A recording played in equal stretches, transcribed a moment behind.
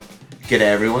G'day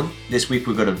everyone, this week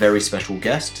we've got a very special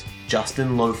guest,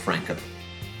 Justin Lofranco.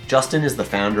 Justin is the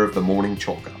founder of The Morning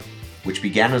Chalk Up, which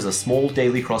began as a small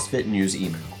daily CrossFit news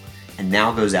email and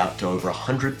now goes out to over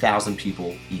 100,000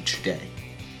 people each day.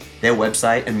 Their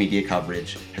website and media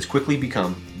coverage has quickly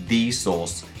become the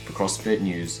source for CrossFit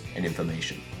news and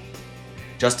information.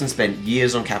 Justin spent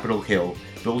years on Capitol Hill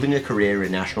building a career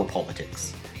in national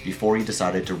politics before he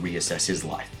decided to reassess his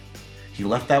life. He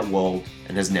left that world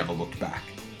and has never looked back.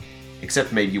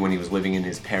 Except maybe when he was living in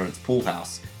his parents' pool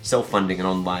house, self-funding an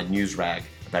online news rag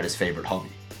about his favorite hobby.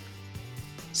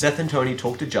 Seth and Tony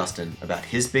talked to Justin about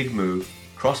his big move,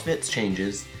 CrossFit's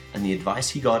changes, and the advice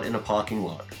he got in a parking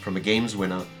lot from a games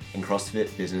winner and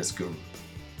CrossFit business guru.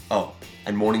 Oh,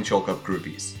 and Morning Chalk Up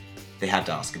groupies. They had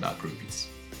to ask about groupies.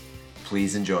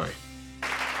 Please enjoy.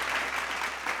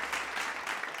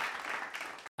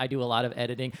 I do a lot of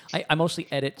editing. I mostly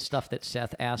edit stuff that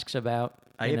Seth asks about.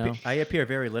 I appear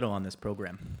very little on this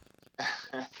program.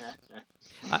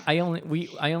 I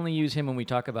only use him when we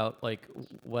talk about like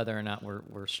whether or not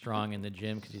we're strong in the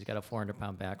gym because he's got a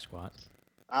 400-pound back squat.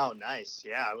 Oh, nice.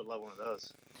 Yeah, I would love one of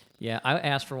those. Yeah, I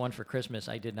asked for one for Christmas.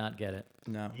 I did not get it.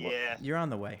 No. Yeah. Well, you're on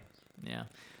the way. Yeah.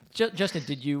 Justin,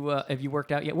 did you have you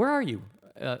worked out yet? Where are you?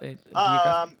 I'm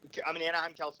in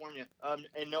Anaheim, California.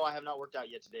 And no, I have not worked out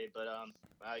yet today, but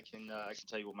I can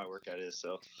tell you what my workout is.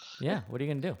 So. Yeah. What are you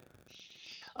gonna do?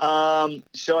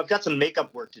 So I've got some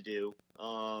makeup work to do.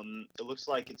 It looks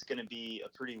like it's going to be a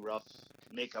pretty rough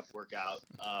makeup workout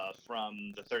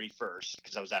from the 31st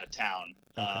because I was out of town.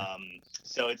 Okay.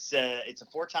 So it's a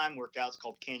 4-time workout. It's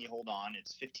called Can You Hold On?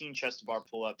 It's 15 chest to bar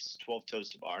pull-ups, 12 toes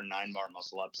to bar, 9 bar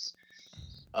muscle-ups,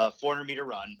 400-meter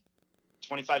run,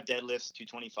 25 deadlifts,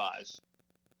 225,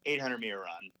 800-meter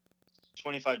run,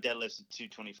 25 deadlifts at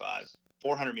 225,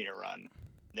 400-meter run,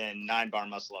 then 9 bar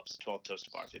muscle-ups, 12 toes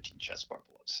to bar, 15 chest bar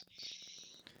pull-ups.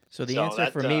 So the answer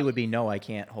for me would be no, I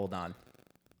can't hold on.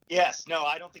 Yes, no,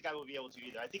 I don't think I will be able to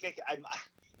either. I think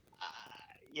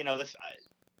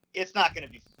it's not going to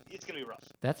be. It's going to be rough.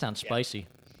 That sounds spicy.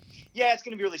 Yeah, it's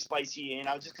going to be really spicy, and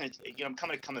I was just going to, I'm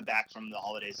coming back from the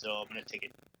holidays, so I'm going to take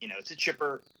it. It's a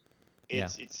chipper.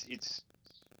 It's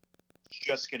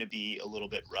just going to be a little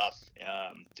bit rough.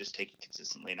 Just take it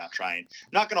consistently, not going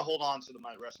to hold on so the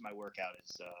rest of my workout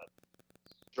is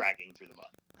dragging through the mud.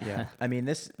 Yeah, I mean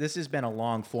this has been a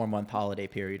long 4-month holiday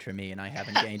period for me, and I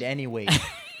haven't gained any weight.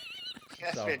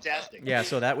 That's fantastic. Yeah,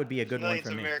 so that would be a good one for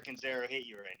me. Millions of Americans there hate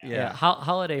you right now. Yeah.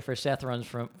 Holiday for Seth runs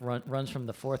from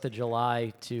the 4th of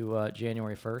July to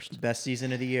January 1st. Best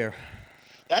season of the year.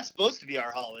 That's supposed to be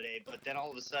our holiday, but then all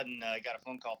of a sudden I got a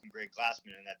phone call from Greg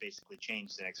Glassman, and that basically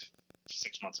changed the next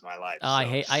 6 months of my life. Oh,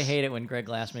 so. I hate it when Greg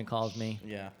Glassman calls me.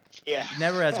 Yeah.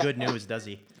 Never has good news, does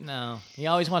he? No, he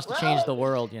always wants to change the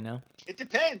world, It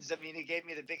depends. I mean, he gave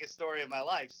me the biggest story of my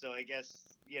life, so I guess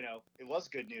it was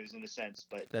good news in a sense.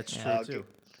 But that's true too.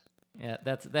 Yeah,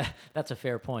 that's a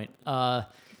fair point. I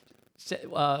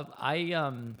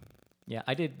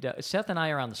did. Seth and I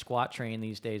are on the squat train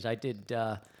these days. I did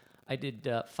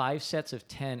 5 sets of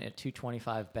 10 at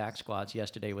 225 back squats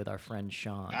yesterday with our friend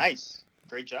Sean. Nice,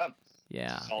 great job.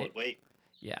 Yeah, solid weight.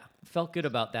 Yeah, felt good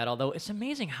about that. Although it's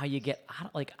amazing how you get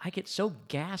I get so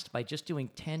gassed by just doing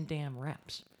 10 damn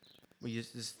reps. Well,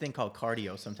 this thing called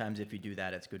cardio. Sometimes if you do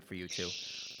that, it's good for you too.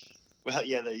 Well,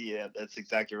 yeah, that's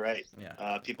exactly right.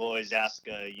 Yeah. People always ask,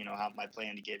 how my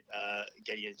plan to get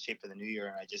you in shape for the new year,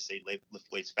 and I just say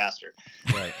lift weights faster.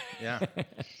 Right. Yeah.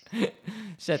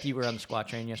 Seth, you were on the squat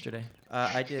train yesterday.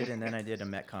 I did, and then I did a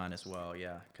Metcon as well.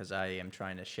 Yeah, because I am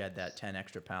trying to shed that 10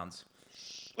 extra pounds.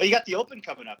 Well, you got the Open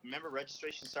coming up. Remember,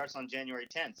 registration starts on January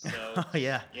 10th. So,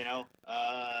 yeah.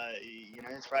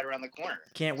 It's right around the corner.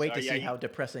 Can't wait to see how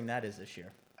depressing that is this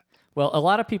year. Well, a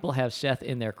lot of people have Seth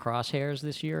in their crosshairs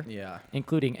this year. Yeah.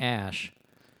 Including Ash.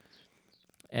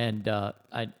 And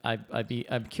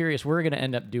I'm curious. We're going to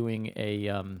end up doing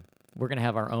we're going to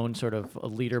have our own sort of a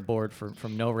leaderboard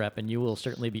from No Rep, and you will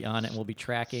certainly be on it, and we'll be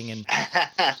tracking. And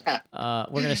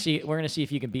we're going to see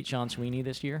if you can beat Sean Sweeney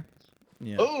this year.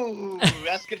 Yeah. Oh,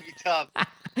 that's gonna be tough.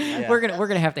 Yeah. We're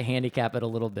gonna have to handicap it a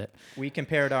little bit. We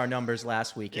compared our numbers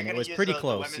last week, and it was pretty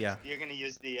close. You're gonna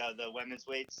use the women's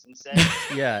weights instead.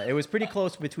 Yeah, it was pretty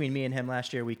close between me and him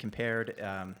last year. We compared,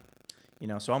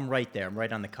 so I'm right there. I'm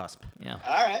right on the cusp. Yeah.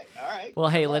 All right. Well,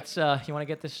 hey, let's. You want to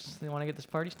get this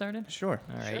party started? Sure.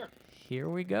 All right. Sure. Here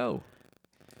we go.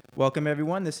 Welcome,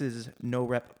 everyone. This is No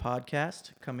Rep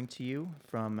Podcast coming to you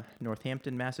from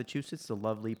Northampton, Massachusetts, the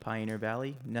lovely Pioneer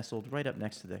Valley, nestled right up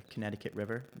next to the Connecticut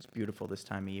River. It's beautiful this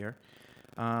time of year.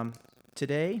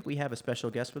 Today, we have a special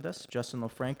guest with us, Justin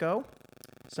Lofranco.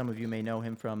 Some of you may know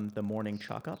him from The Morning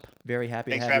Chalk Up. Very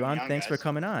happy to have you on. Thanks for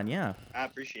coming on. Yeah. I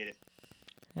appreciate it.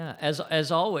 Yeah,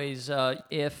 as always,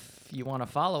 if you want to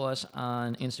follow us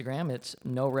on Instagram, it's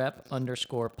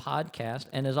norep_podcast.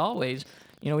 And as always,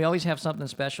 we always have something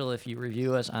special if you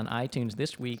review us on iTunes.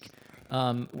 This week,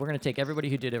 we're going to take everybody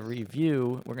who did a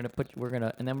review.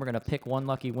 And then we're going to pick one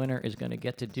lucky winner is going to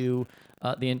get to do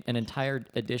an entire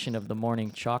edition of the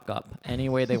Morning Chalk Up any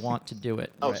way they want to do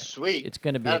it. Oh, sweet. It's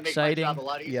going to be That'll exciting. make my job a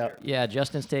lot easier. Yeah,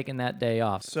 Justin's taking that day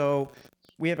off. So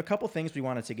we have a couple things we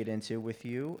wanted to get into with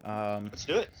you. Let's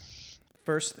do it.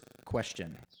 First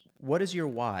question. What is your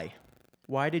why?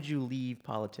 Why did you leave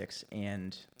politics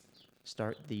and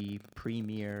start the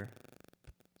premier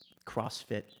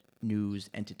CrossFit news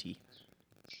entity?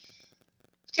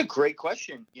 It's a great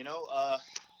question.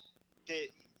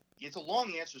 It's a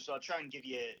long answer, so I'll try and give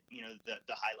you, the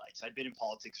highlights. I've been in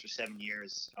politics for 7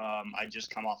 years. I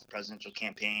just come off the presidential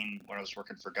campaign when I was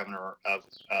working for Governor of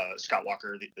Scott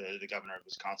Walker, the governor of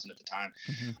Wisconsin at the time.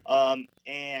 Mm-hmm.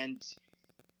 And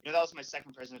that was my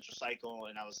second presidential cycle,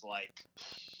 and I was like,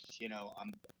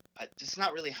 this is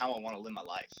not really how I want to live my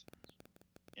life.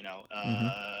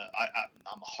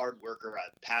 I'm a hard worker.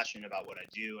 I'm passionate about what I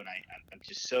do, and I'm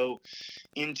just so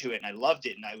into it, and I loved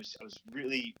it, and I was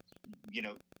really,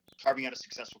 carving out a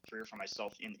successful career for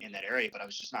myself in that area, but I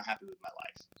was just not happy with my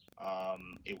life.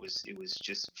 It was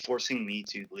just forcing me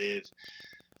to live.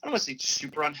 I don't want to say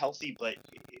super unhealthy, but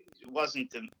there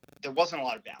wasn't a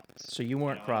lot of balance. So you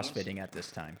weren't CrossFitting at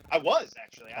this time? I was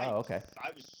actually. Okay.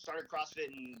 I started CrossFit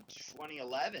in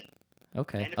 2011.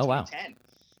 Okay. End of Oh, wow. 2010.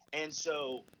 And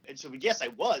so yes, I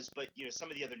was, but some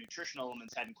of the other nutritional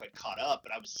elements hadn't quite caught up.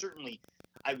 But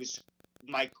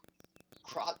my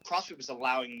CrossFit was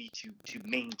allowing me to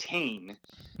maintain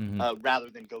rather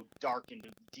than go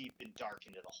deep and dark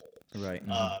into the hole. Right.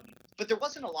 But there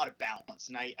wasn't a lot of balance,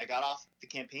 and I got off the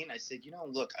campaign. I said,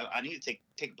 look, I need to take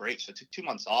a break. So I took 2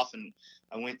 months off, and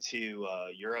I went to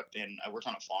Europe, and I worked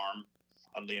on a farm,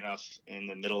 oddly enough, in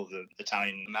the middle of the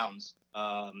Italian mountains.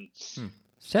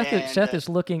 Seth is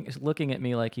looking at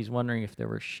me like he's wondering if there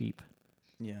were sheep.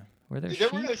 Yeah. Were there There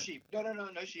sheep? were no sheep.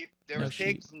 No sheep. There No were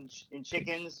pigs and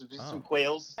chickens, some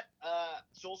quails.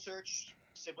 Soul search.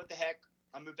 Said, what the heck?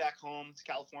 I moved back home to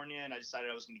California, and I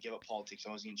decided I was going to give up politics.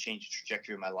 I was going to change the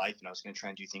trajectory of my life, and I was going to try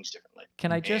and do things differently.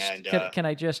 Can I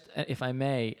just, if I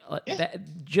may,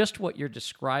 just what you're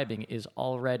describing is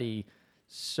already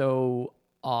so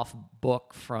off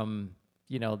book from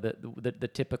the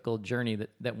typical journey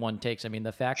that one takes. I mean,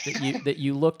 the fact that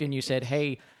you looked and you said,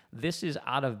 hey, this is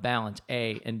out of balance,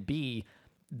 A, and B,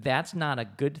 that's not a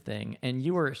good thing. And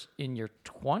you were in your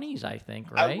 20s, I think,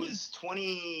 right? I was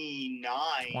 29.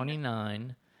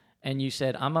 29. And you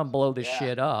said, I'm going to blow this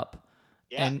shit up.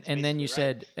 Yeah, and then you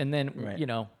said, and then, Right.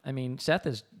 I mean, Seth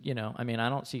is, I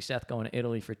don't see Seth going to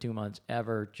Italy for 2 months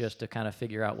ever just to kind of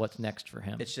figure out what's next for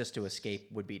him. It's just to escape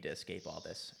all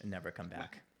this and never come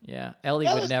back. Yeah. Ellie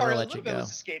would never let you A little bit go.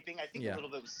 was escaping. I think a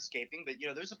little bit was escaping, but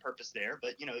there's a purpose there.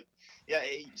 But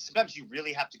sometimes you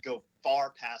really have to go far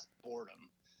past boredom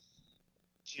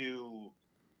to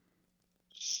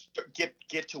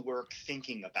get to work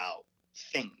thinking about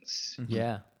things.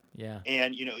 Yeah. Yeah.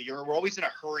 And we're always in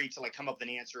a hurry to come up with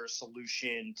an answer or a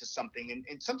solution to something,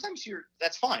 and sometimes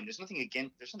that's fine. There's nothing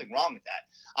wrong with that.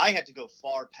 I had to go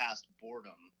far past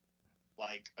boredom.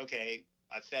 Okay,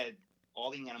 I fed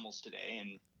all the animals today,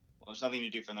 and there's nothing to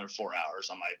do for another 4 hours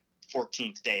on my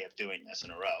 14th day of doing this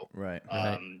in a row. Right.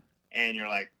 And you're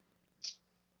like,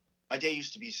 my day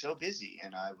used to be so busy,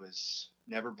 and I was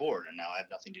never bored, and now I have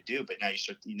nothing to do. But now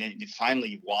you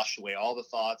finally wash away all the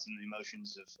thoughts and the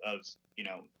emotions of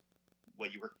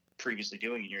what you were previously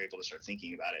doing, and you're able to start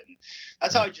thinking about it. And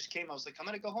that's how I just came. I was like, I'm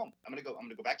going to go home. I'm going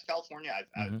to go back to California.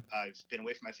 I've been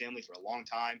away from my family for a long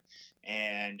time,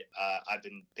 and I've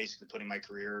been basically putting my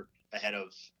career ahead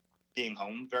of being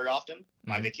home very often.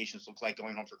 My vacations look like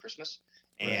going home for Christmas.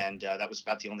 And that was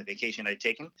about the only vacation I'd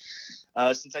taken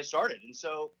since I started. And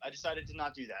so I decided to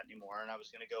not do that anymore. And I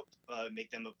was going to go make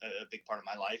them a big part of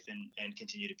my life and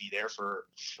continue to be there for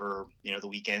the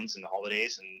weekends and the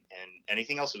holidays and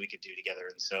anything else that we could do together.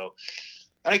 And so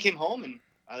I came home, and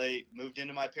I moved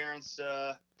into my parents'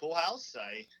 pool house.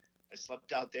 I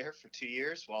slept out there for 2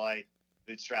 years while I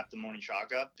bootstrapped the Morning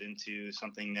Chalk Up into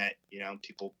something that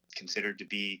people considered to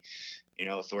be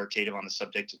authoritative on the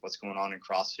subject of what's going on in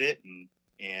CrossFit, and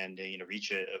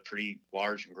reach a pretty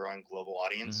large and growing global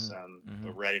audience.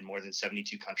 We're read in more than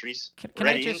 72 countries.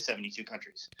 In 72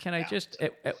 countries. Can I just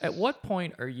at what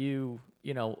point are you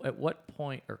at what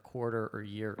point or quarter or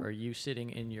year are you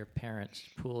sitting in your parents'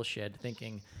 pool shed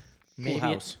thinking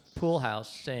pool house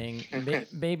saying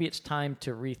maybe it's time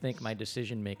to rethink my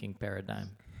decision making paradigm?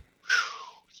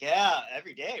 Yeah,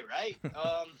 every day, right?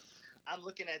 I'm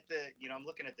looking at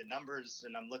the numbers,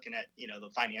 and I'm looking at, the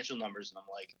financial numbers, and I'm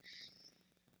like,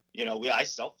 I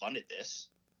self-funded this.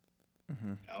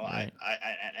 Right.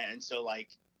 And so like,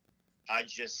 I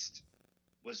just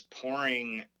was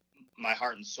pouring my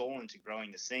heart and soul into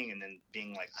growing this thing, and then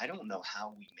being like, I don't know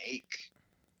how we make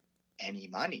any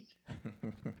money.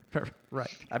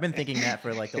 Right. I've been thinking that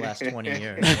for like the last 20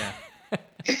 years. Yeah.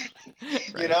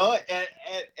 Right.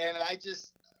 And I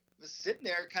just was sitting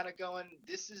there kind of going,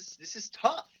 this is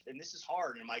tough, and this is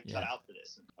hard, and am I cut out for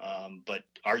this? But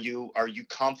are you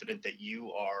confident that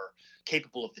you are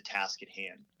capable of the task at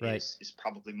hand? Right. Is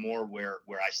probably more where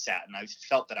I sat, and I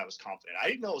felt that I was confident. I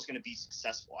didn't know it was going to be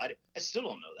successful. I still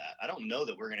don't know that. I don't know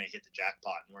that we're going to hit the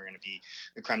jackpot and we're going to be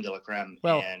the creme de la creme.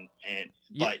 Well,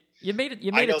 but you made it.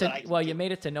 You made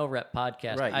it to No Rep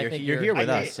Podcast. Right. I think you're here with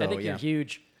us. I So, think you're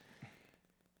huge.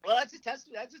 Well, that's a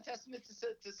testament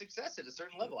to success at a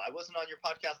certain level. I wasn't on your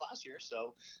podcast last year,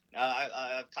 so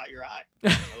I've caught your eye.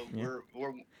 So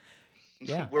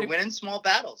we're winning small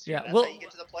battles. Yeah, that's well, how you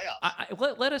get to the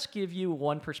playoffs. Let us give you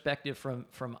one perspective from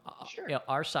Sure.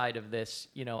 our side of this.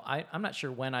 I'm not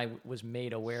sure when I was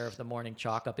made aware of the morning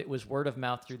chalk up. It was word of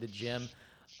mouth through the gym.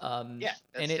 That's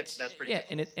pretty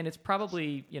and it's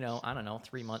probably, I don't know,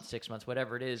 3 months, 6 months,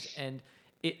 whatever it is. And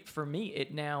for me,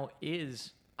 it now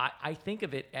is. I think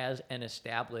of it as an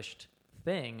established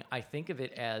thing. I think of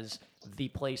it as the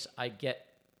place I get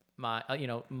my,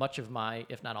 much of my,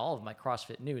 if not all of my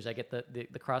CrossFit news. I get the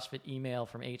CrossFit email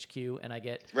from HQ, and I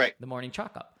get the morning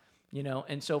chalk up,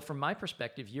 And so from my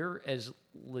perspective, you're as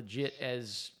legit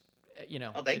as,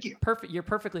 Oh, thank you. Perfect. You're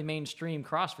perfectly mainstream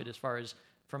CrossFit as far as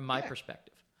from my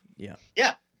perspective. Yeah.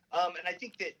 Yeah. And I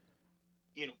think that,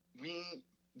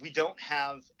 we don't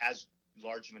have as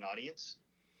large of an audience,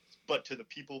 but to the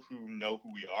people who know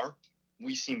who we are,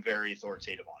 we seem very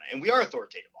authoritative on it, and we are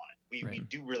authoritative on it. We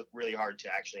do really, really hard to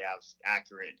actually have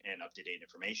accurate and up-to-date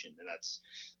information, and that's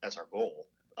our goal.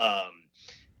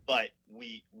 But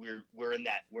we're in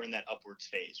that upwards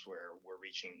phase where we're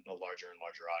reaching a larger and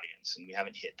larger audience, and we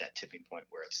haven't hit that tipping point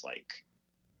where it's like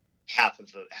half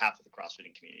of the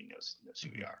CrossFitting community knows who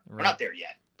we are. Right. We're not there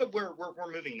yet, but we're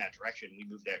moving in that direction. We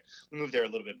move there a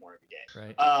little bit more every day.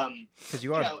 Right. Because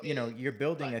you are, you're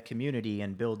building a community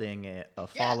and building a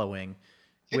following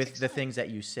with the things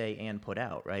that you say and put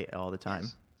out, right, all the time.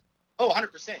 Yes. Oh,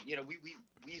 100%.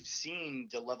 We've seen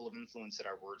the level of influence that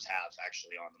our words have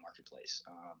actually on the marketplace,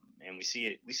 and we see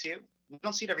it. We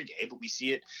don't see it every day, but we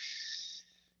see it.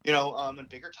 In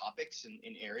bigger topics and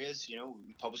in areas,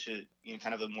 we publish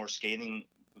kind of a more scathing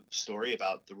story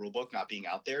about the rule book not being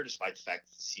out there, despite the fact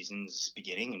that the season's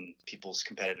beginning and people's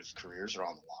competitive careers are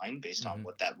on the line based on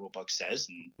what that rule book says,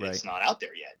 and it's not out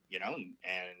there yet,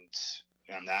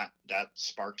 and that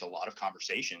sparked a lot of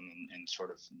conversation and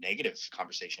sort of negative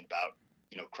conversation about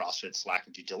CrossFit's lack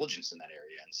of due diligence in that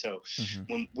area. And so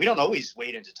when we don't always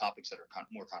wade into topics that are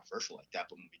more controversial like that,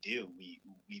 but when we do,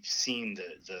 we've seen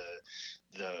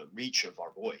the reach of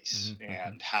our voice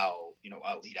and how,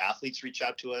 elite athletes reach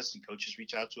out to us and coaches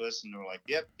reach out to us, and they're like,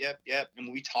 yep.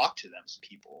 And we talk to them as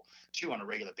people too on a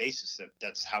regular basis.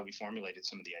 That's how we formulated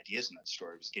some of the ideas in that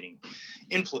story, was getting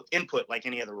input like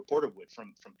any other reporter would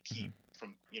from key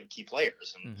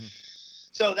players. And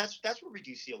so that's where we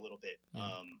do see a little bit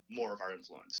more of our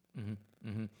influence.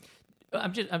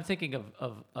 I'm thinking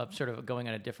of sort of going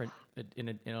on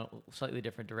in a slightly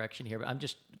different direction here, but I'm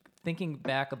just thinking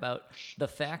back about the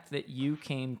fact that you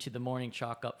came to the morning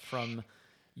chalk up from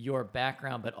your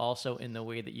background, but also in the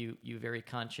way that you very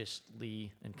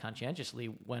consciously and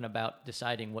conscientiously went about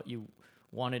deciding what you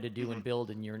wanted to do and build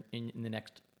in the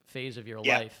next phase of your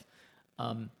life,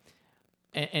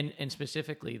 and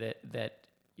specifically that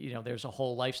there's a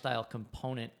whole lifestyle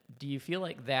component. Do you feel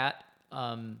like that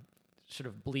sort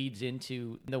of bleeds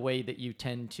into the way that you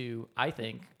tend to, I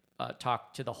think,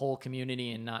 talk to the whole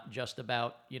community and not just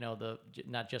about,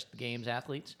 not just the games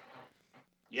athletes?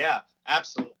 Yeah,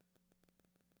 absolutely.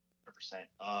 100%.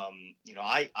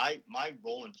 My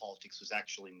role in politics was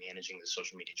actually managing the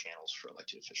social media channels for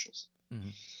elected officials.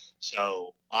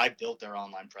 So I built their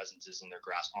online presences and their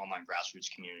online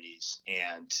grassroots communities.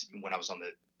 And when I was on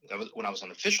the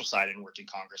official side and worked in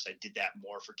Congress, I did that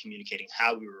more for communicating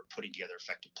how we were putting together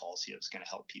effective policy that was going to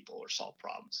help people or solve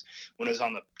problems. When I was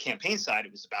on the campaign side,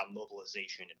 it was about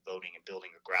mobilization and voting and building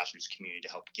a grassroots community to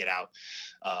help get out,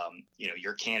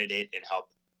 your candidate and help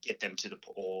get them to the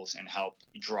polls and help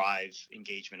drive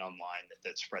engagement online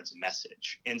that spreads a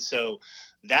message. And so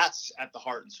that's at the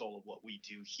heart and soul of what we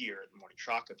do here at the Morning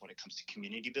Chalk Up when it comes to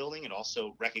community building. It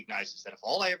also recognizes that if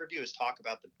all I ever do is talk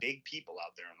about the big people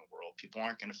out there in the world, people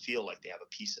aren't going to feel like they have a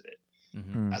piece of it.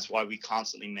 That's why we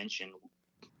constantly mention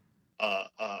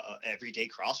everyday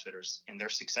CrossFitters and their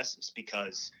successes,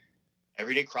 because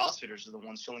everyday CrossFitters are the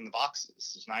ones filling the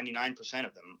boxes. 99%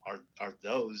 of them are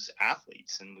those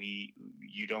athletes, and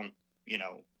you don't,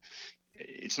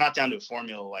 it's not down to a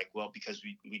formula like, well, because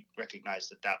we recognize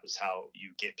that was how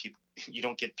you get people. You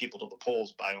don't get people to the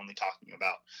polls by only talking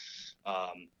about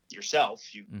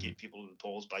yourself. You get people to the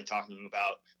polls by talking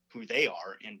about who they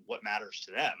are and what matters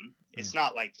to them. It's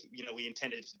not like, we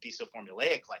intended it to be so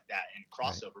formulaic like that in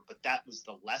crossover, right. But that was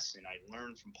the lesson I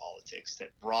learned from politics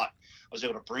that I was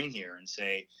able to bring here and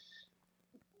say,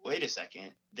 wait a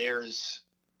second, there's,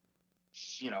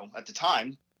 at the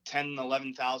time, 10,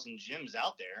 11,000 gyms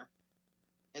out there,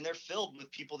 and they're filled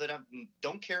with people that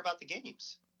don't care about the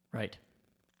games. Right.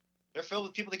 They're filled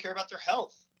with people that care about their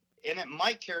health, and it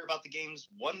might care about the games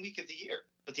 1 week of the year,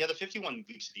 but the other 51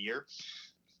 weeks of the year,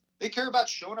 they care about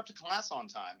showing up to class on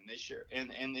time,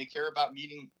 and they care about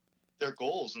meeting their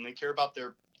goals, and they care about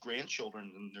their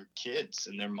grandchildren and their kids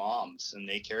and their moms, and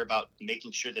they care about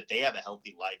making sure that they have a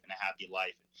healthy life and a happy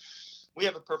life. We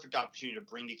have a perfect opportunity to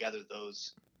bring together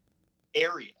those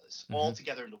areas all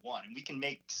together into one, and we can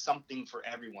make something for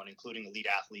everyone, including elite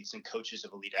athletes and coaches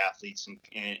of elite athletes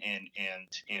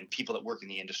and people that work in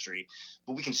the industry,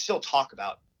 but we can still talk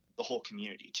about the whole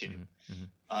community too.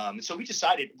 And so we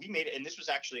made it, and this was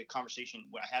actually a conversation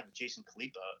I had with Jason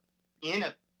Khalipa in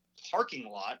a parking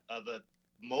lot of a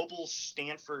mobile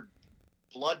Stanford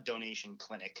blood donation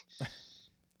clinic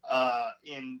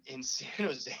in San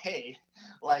Jose,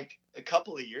 like a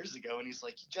couple of years ago. And he's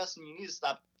like, Justin, you need to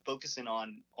stop focusing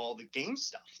on all the game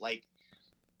stuff. Like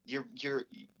you're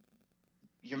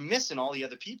missing all the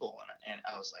other people. And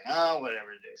I was like, oh,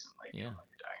 whatever it is. Like, yeah. What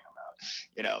you're talking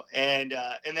about,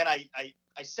 and then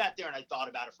I sat there and I thought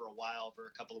about it for a while, for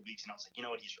a couple of weeks, and I was like, you know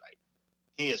what, he's right.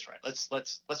 He is right.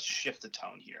 Let's shift the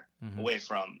tone here away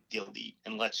from the elite,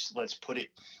 and let's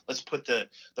put the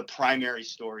primary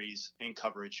stories in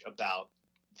coverage about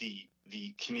the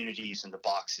communities and the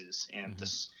boxes and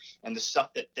the stuff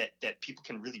that people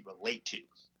can really relate to.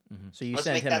 So you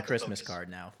sent him a Christmas card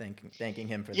now, thanking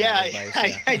him for that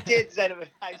advice. I did send him.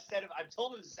 I've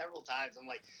told him several times. I'm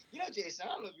like, Jason,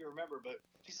 I don't know if you remember, but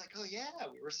he's like, oh yeah,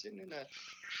 we were sitting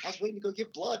I was waiting to go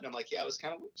give blood, and I'm like, yeah, it was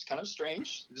kind of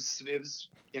strange. It was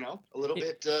a little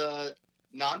bit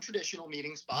non-traditional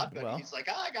meeting spot, but he's like,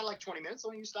 I got like 20 minutes.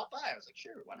 Why don't you stop by? I was like,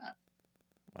 sure, why not?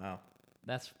 Wow,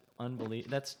 that's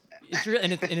unbelievable. It's real,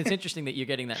 and it's interesting that you're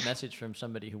getting that message from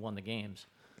somebody who won the games.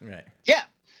 Right. Yeah.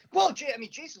 Well,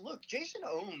 Jason, look, Jason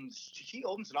owns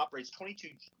and operates 22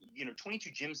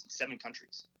 gyms in 7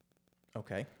 countries.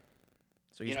 Okay.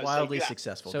 So he's wildly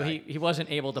successful. So he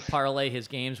wasn't able to parlay his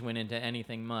games win into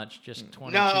anything much, just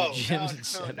 22 gyms in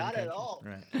 7 not countries. At all.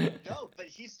 Right. No, but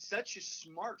he's such a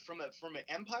smart from an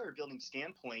empire building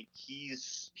standpoint. He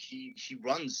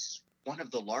runs one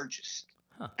of the largest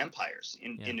empires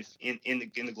in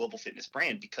the global fitness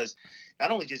brand, because not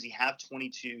only does he have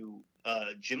 22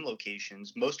 gym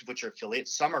locations, most of which are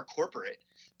affiliates, some are corporate,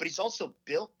 but he's also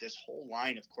built this whole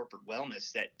line of corporate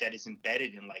wellness that is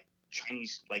embedded in like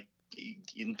Chinese, like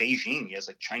in Beijing. He has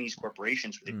like Chinese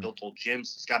corporations where they built whole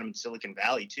gyms. He's got them in Silicon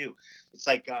Valley too. It's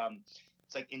like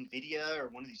Nvidia or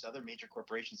one of these other major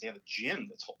corporations. They have a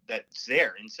gym that's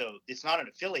there, and so it's not an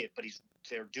affiliate, but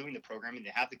they're doing the programming.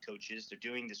 They have the coaches. They're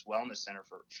doing this wellness center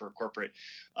for corporate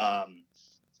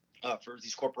for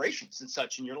these corporations and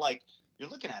such. And you're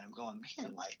looking at him going,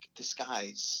 man, like this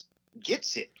guy's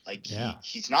gets it. Like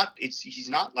he's not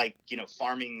like,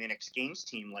 farming the next games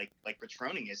team like Rich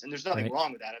Froning is. And there's nothing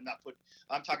wrong with that.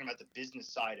 I'm talking about the business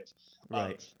side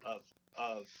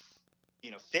of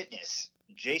fitness.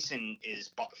 Jason is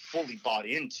fully bought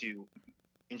into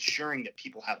ensuring that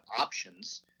people have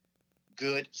options,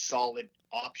 good, solid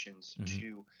options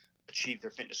to achieve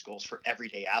their fitness goals for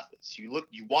everyday athletes. You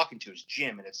walk into his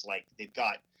gym and it's like they've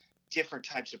got different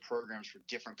types of programs for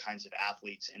different kinds of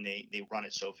athletes, and they run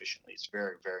it so efficiently. It's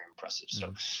very, very impressive.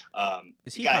 So,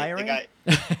 is he hiring? Yeah,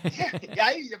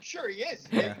 I'm sure he is.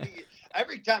 Yeah.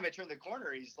 Every time I turn the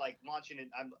corner, he's like launching it.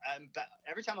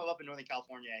 Every time I'm up in Northern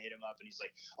California, I hit him up, and he's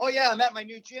like, "Oh yeah, I'm at my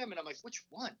new gym," and I'm like, "Which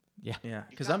one?" Yeah.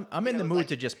 Because I'm in the mood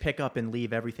to just pick up and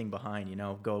leave everything behind.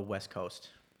 Go West Coast.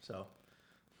 So.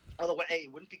 Although, hey,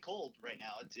 it wouldn't be cold right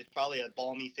now. It's probably a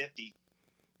balmy 50.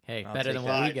 Hey, better than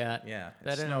what we got. Yeah,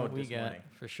 better than what we got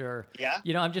for sure. Yeah.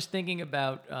 I'm just thinking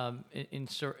about in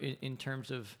terms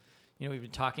of, we've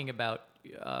been talking about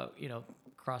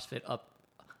CrossFit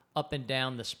up and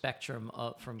down the spectrum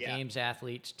from games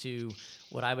athletes to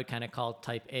what I would kind of call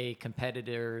type A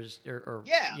competitors or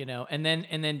and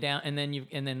then down and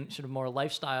then sort of more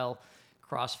lifestyle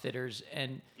CrossFitters.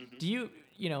 And do you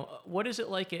what is it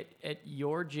like at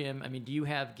your gym? I mean, do you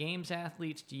have games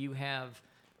athletes? Do you have,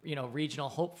 regional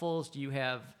hopefuls? Do you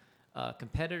have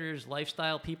competitors,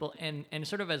 lifestyle people? And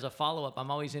sort of as a follow-up, I'm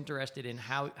always interested in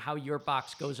how your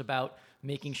box goes about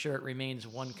making sure it remains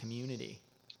one community.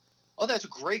 Oh, that's a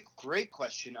great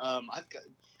question. I've got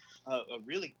a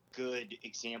really good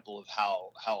example of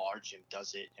how our gym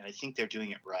does it, and I think they're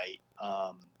doing it right.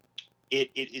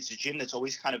 It's a gym that's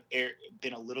always kind of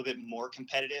been a little bit more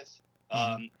competitive.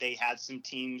 They had some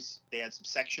teams, they had some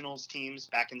sectionals teams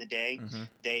back in the day.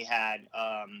 They had,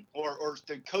 or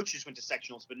the coaches went to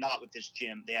sectionals, but not with this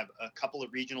gym. They have a couple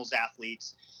of regionals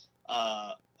athletes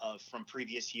from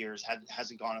previous years,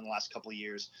 hasn't gone in the last couple of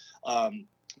years.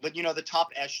 But the top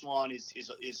echelon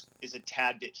is a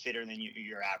tad bit fitter than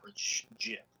your average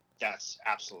gym. That's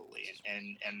absolutely,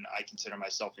 and I consider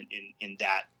myself in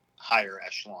that higher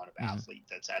echelon of athlete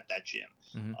that's at that gym.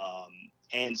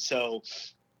 And so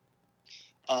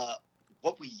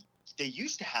they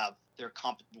used to have their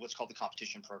what's called the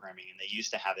competition programming, and they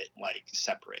used to have it like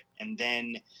separate. And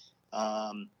then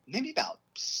maybe about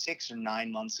 6 or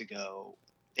 9 months ago,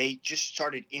 they just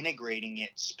started integrating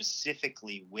it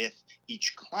specifically with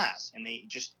each class, and they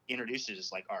just introduced it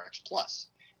as like RX Plus.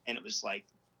 And it was like,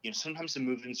 sometimes the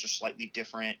movements are slightly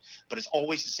different, but it's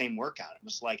always the same workout. It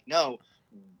was like, no,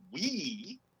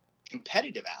 we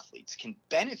competitive athletes can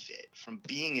benefit from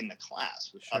being in the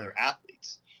class with other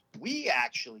athletes. We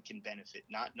actually can benefit,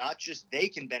 not just they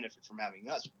can benefit from having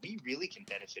us. We really can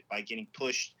benefit by getting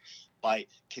pushed, by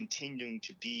continuing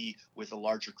to be with a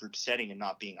larger group setting and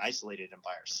not being isolated and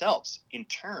by ourselves. In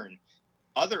turn,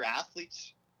 other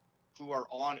athletes who are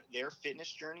on their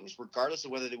fitness journeys, regardless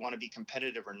of whether they want to be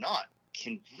competitive or not,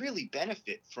 can really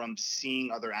benefit from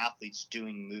seeing other athletes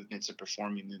doing movements and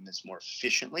performing movements more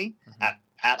efficiently at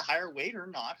higher weight or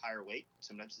not higher weight.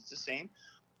 Sometimes it's the same.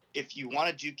 If you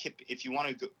want to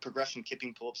go progress from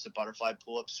kipping pull-ups to butterfly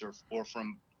pull-ups, or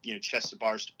from chest to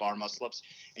bars to bar muscle ups,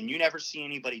 and you never see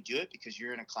anybody do it because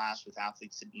you're in a class with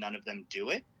athletes that none of them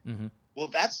do it, well,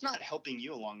 that's not helping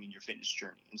you along in your fitness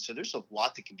journey. And so there's a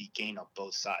lot that can be gained on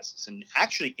both sides. And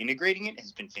actually integrating it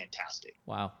has been fantastic.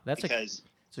 Wow, that is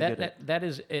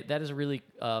really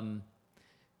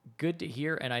good to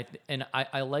hear, and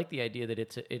I like the idea that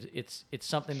it's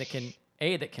something that can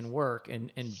work,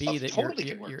 and B, that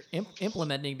you're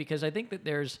implementing, because I think that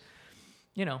there's,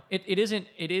 it isn't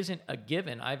a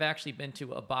given. I've actually been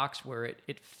to a box where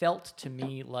it felt to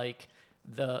me like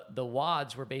the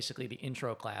WODs were basically the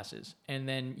intro classes, and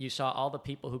then you saw all the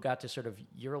people who got to sort of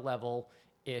your level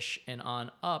ish and on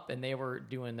up, and they were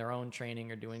doing their own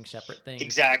training or doing separate things.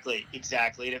 Exactly. And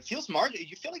it feels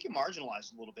you feel like you're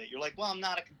marginalized a little bit. You're like, well, I'm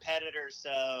not a competitor,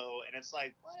 so, and it's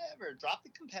like, whatever, drop the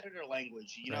competitor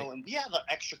language, and we have an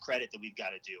extra credit that we've got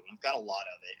to do. We've got a lot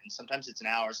of it, and sometimes it's an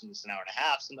hour, sometimes it's an hour and a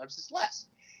half, sometimes it's less.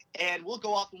 And we'll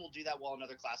go off and we'll do that while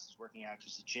another class is working out,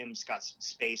 because the gym's got some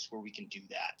space where we can do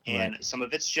that. And some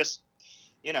of it's just,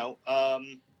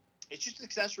 it's just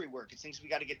accessory work. It's things we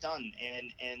got to get done,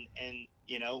 and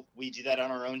we do that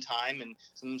on our own time, and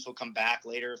sometimes we'll come back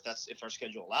later if our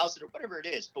schedule allows it or whatever it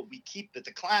is. But we keep that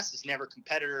the class is never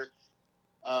competitor,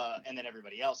 and then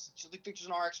everybody else. So there's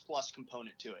an RX Plus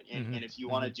component to it, and if you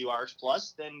want to do RX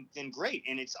Plus, then great.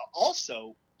 And it's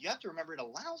also, you have to remember, it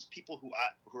allows people who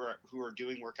are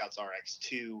doing workouts RX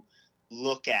to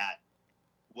look at,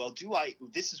 well,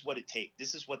 this is what it takes.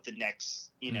 This is what the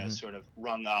next, sort of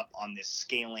rung up on this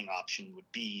scaling option would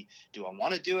be. Do I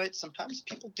want to do it? Sometimes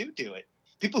people do it.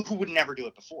 People who would never do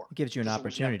it before. It gives you an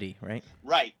opportunity, right?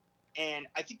 Right. And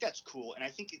I think that's cool. And I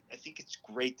think it's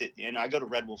great that, and I go to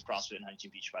Red Wolf CrossFit in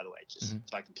Huntington Beach, by the way, just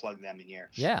so I can plug them in here.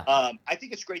 Yeah. I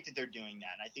think it's great that they're doing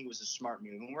that. And I think it was a smart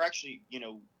move. And we're actually,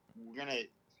 we're going to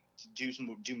do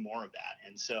more of that.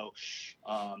 And so,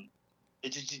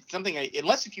 it's just something,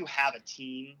 unless if you have a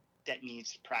team that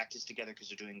needs to practice together because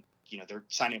they're doing, they're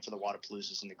signing up for the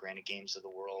Wadapaloozas and the Granite Games of the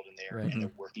world, and they're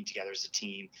working together as a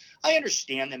team. I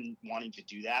understand them wanting to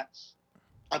do that.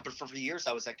 But for years,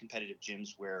 I was at competitive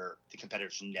gyms where the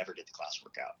competitors never did the class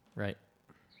workout. Right.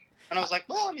 And I was like,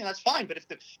 well, I mean, that's fine. But if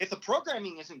the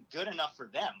programming isn't good enough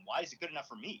for them, why is it good enough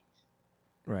for me?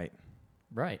 Right.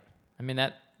 Right. I mean,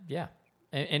 yeah.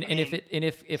 And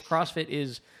if CrossFit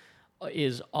is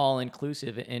all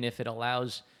inclusive, and if it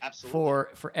allows for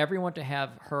everyone to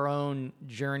have her own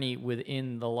journey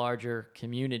within the larger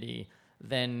community,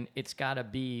 then it's got to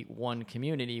be one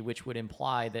community, which would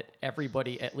imply that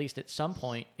everybody, at least at some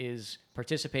point, is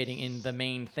participating in the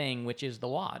main thing, which is the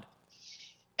WOD.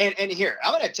 And here,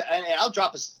 I'll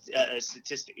drop a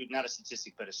statistic, not a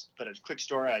statistic, but a quick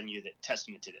story on you that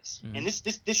testament to this. And this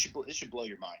should blow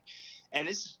your mind. and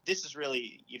this is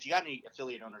really, if you got any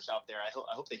affiliate owners out there, I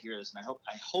hope they hear this, and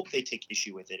I hope they take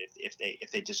issue with it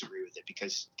if they disagree with it,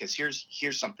 because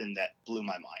here's something that blew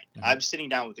my mind. Mhm. I was sitting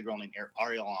down with a girl named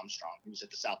Ariel Armstrong, who was at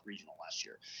the South Regional last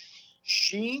year.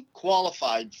 She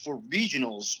qualified for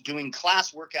regionals doing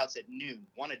class workouts at noon,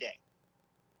 one a day.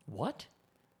 What?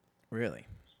 Really?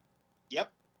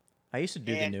 Yep. I used to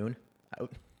do And- the noon.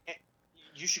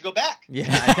 You should go back. Yeah,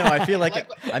 I know. I feel like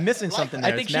Like- I'm missing like- something I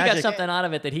there. think It's she magic. got something out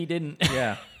of it that he didn't.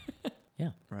 Yeah.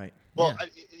 Yeah. Right. Well, Yeah.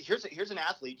 here's an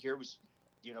athlete here, was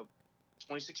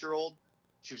 26-year-old.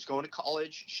 She was going to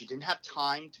college. She didn't have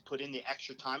time to put in the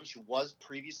extra time. She was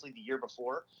previously the year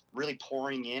before really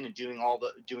pouring in and doing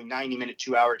 90-minute,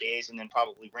 2-hour days, and then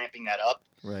probably ramping that up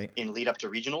Right. in lead up to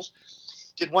regionals.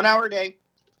 Did 1 hour a day,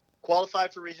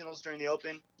 qualified for regionals during the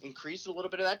Open, increased a little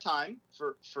bit of that time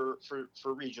for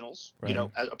regionals, Right.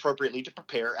 appropriately to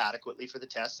prepare adequately for the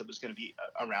test that was going to be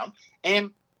around.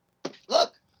 And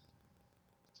look,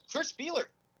 Chris Beeler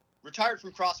retired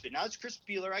from CrossFit. Now it's Chris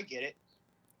Beeler. I get it.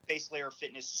 Base layer of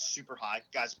fitness is super high.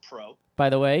 Guy's pro. By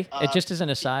the way, it Uh, just as an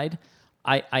aside,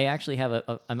 I actually have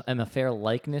I'm a fair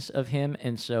likeness of him,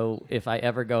 and so if I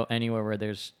ever go anywhere where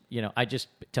there's, I just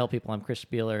tell people I'm Chris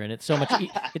Spieler, and it's so much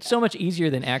it's so much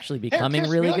easier than actually becoming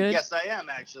Chris really Beeler? good. Yes, I am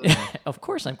actually. Of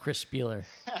course, I'm Chris Spieler.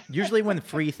 Usually when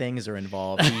free things are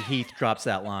involved, he drops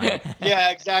that line.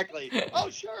 Yeah, exactly. Oh,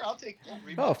 sure. I'll take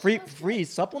Reebok. Oh, Sure. free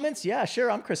supplements? Yeah,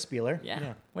 sure. I'm Chris Spieler.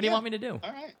 Yeah. What do you want me to do?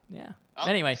 All right. Yeah. I'll-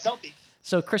 Anyway, Selfie.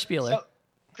 so Chris Spieler. So,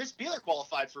 Chris Beeler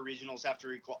qualified for regionals after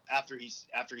he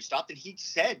stopped, and he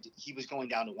said he was going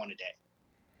down to one a day.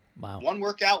 Wow. One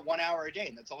workout, 1 hour a day,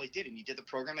 and that's all he did. And he did the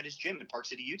program at his gym in Park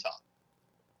City, Utah.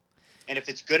 And if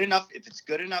it's good enough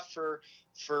for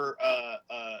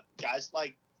guys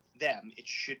like them, it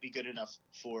should be good enough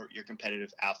for your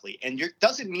competitive athlete. And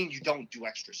doesn't mean you don't do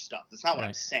extra stuff. That's not what I'm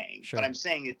Right. saying. Sure. But I'm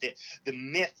saying that the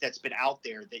myth that's been out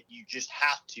there that you just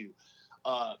have to,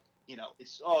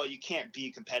 it's, you can't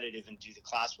be competitive and do the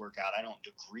class workout. I don't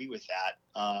agree with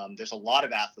that. There's a lot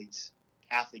of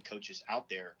athlete coaches out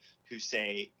there who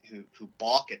say who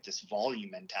balk at this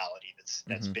volume mentality that's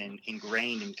Mhm. been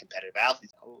ingrained in competitive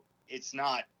athletes. It's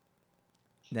not.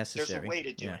 Necessary. There's a way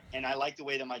to do Yeah. it, and I like the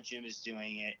way that my gym is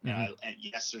doing it. And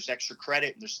yes, there's extra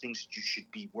credit, and there's things that you should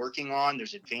be working on.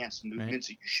 There's advanced movements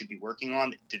that you should be working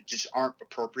on that just aren't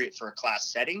appropriate for a class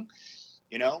setting,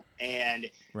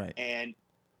 And Right. and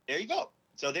there you go.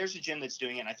 So there's a gym that's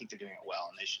doing it, and I think they're doing it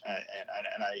well.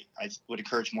 And I would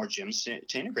encourage more gyms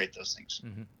to integrate those things.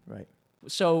 Right.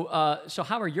 So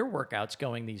how are your workouts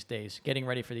going these days? Getting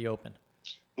ready for the Open.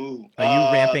 Ooh, Are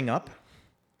you ramping up?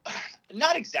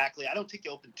 Not exactly. I don't take the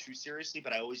Open too seriously,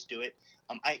 but I always do it.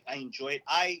 I enjoy it.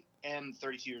 I am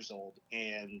 32 years old,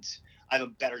 and I have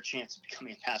a better chance of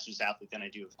becoming a Masters athlete than I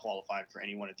do of qualifying for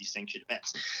any one of these sanctioned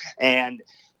events. And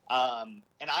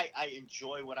I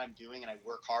enjoy what I'm doing, and I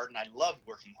work hard, and I love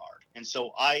working hard. And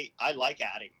so I like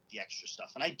adding the extra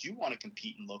stuff, and I do want to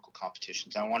compete in local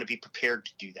competitions. I want to be prepared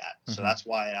to do that. So Mhm.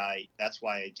 that's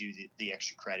why I do the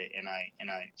extra credit, and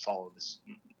I follow this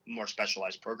more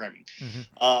specialized programming.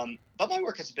 But my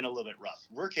work has been a little bit rough.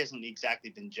 Work hasn't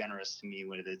exactly been generous to me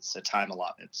when it's a time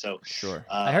allotment. So Sure.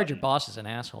 I heard your boss is an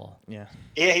asshole. Yeah.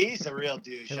 yeah, he's a real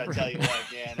douche. I tell you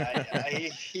what,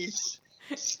 man. He's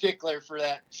stickler for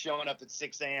that showing up at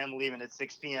 6 a.m., leaving at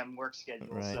 6 p.m. work schedule.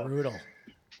 Right. So, Brutal.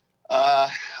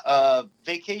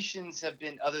 vacations have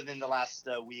been, other than the last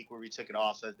week where we took it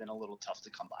off, have been a little tough to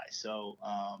come by. So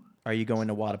Are you going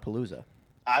to Wadapalooza?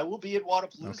 I will be at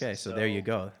Wadapalooza. Okay, so there you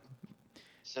go.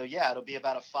 So yeah, it'll be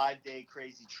about a 5-day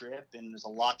crazy trip, and there's a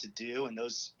lot to do. And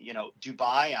those,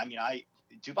 Dubai. I mean,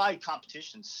 Dubai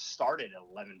competitions started at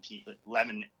 11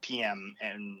 p.m.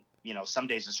 and some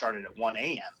days it started at 1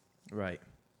 a.m. Right.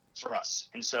 for us.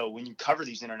 And so when you cover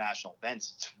these international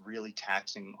events, it's really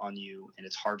taxing on you, and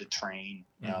it's hard to train.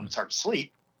 It's hard to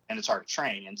sleep, and it's hard to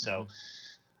train. And so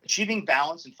achieving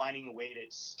balance and finding a way to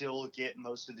still get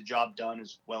most of the job done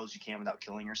as well as you can without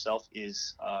killing yourself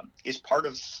is part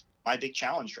of my big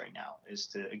challenge right now.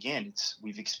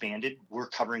 We've expanded. We're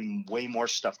covering way more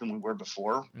stuff than we were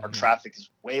before. Our traffic is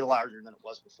way larger than it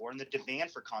was before, and the demand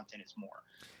for content is more.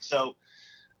 So,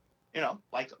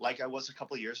 like I was a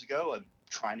couple of years ago, I'm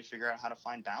trying to figure out how to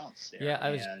find balance there. Yeah,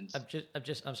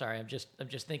 I'm sorry. I'm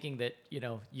just thinking that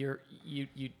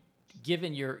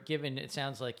given it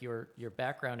sounds like your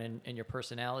background and your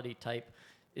personality type,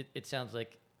 it sounds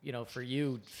like for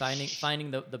you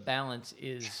finding the balance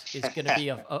is going to be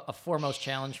a foremost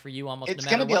challenge for you almost. It's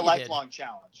no matter going to be a what you did. lifelong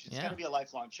challenge. It's going to be a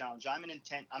lifelong challenge. I'm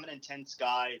an intense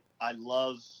guy. I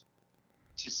love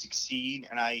succeed,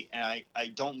 and I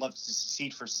don't love to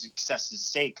succeed for success's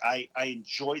sake. I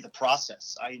enjoy the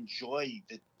process. I enjoy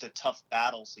the tough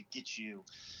battles that get you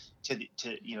to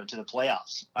the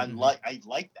playoffs. I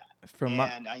like that. From my,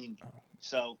 And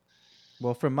so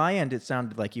well, from my end, it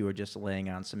sounded like you were just laying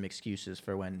on some excuses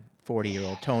for when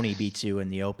 40-year-old Tony beats you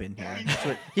in the Open here. That's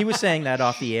what, he was saying that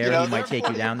off the air. He might take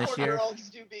you down this year.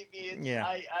 40-year-olds do beat me. Yeah.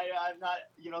 I'm not,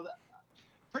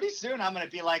 pretty soon I'm going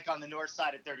to be like on the north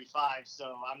side of 35,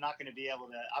 so I'm not going to be able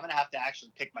to. I'm going to have to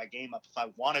actually pick my game up if I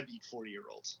want to beat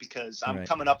 40-year-olds, because I'm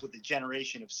coming up with a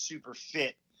generation of super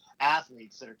fit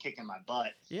athletes that are kicking my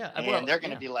butt. Yeah, and they're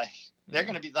going to be like, they're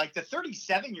going to be like the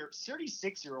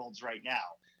 36-year-olds right now.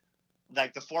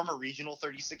 Like the former regional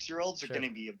 36-year-olds are going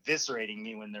to be eviscerating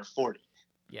me when they're 40.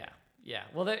 Yeah. Yeah.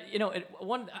 Well,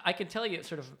 I can tell you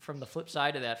sort of from the flip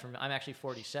side of that, I'm actually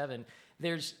 47.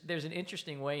 There's an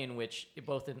interesting way in which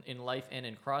both in life and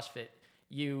in CrossFit,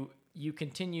 you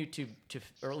continue to,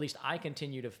 or at least I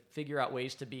continue to figure out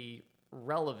ways to be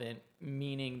relevant,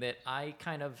 meaning that I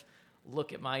kind of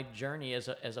look at my journey as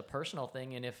a personal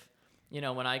thing. And if,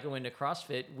 when I go into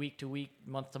CrossFit week to week,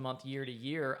 month to month, year to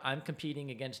year, I'm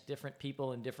competing against different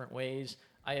people in different ways.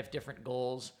 I have different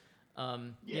goals.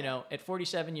 At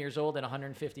 47 years old and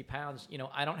 150 pounds,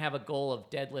 I don't have a goal of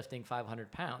deadlifting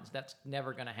 500 pounds. That's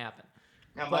never going to happen.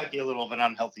 That might be a little of an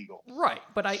unhealthy goal. Right.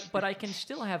 But I can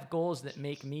still have goals that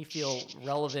make me feel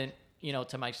relevant,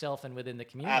 to myself and within the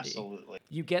community. Absolutely.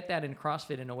 You get that in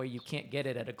CrossFit in a way you can't get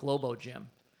it at a Globo gym.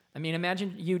 I mean,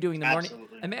 imagine you doing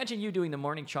the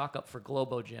morning chalk up for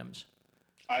Globo gyms.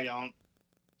 I don't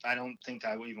think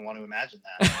I would even want to imagine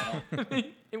that.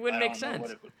 It wouldn't make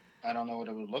sense. I don't know what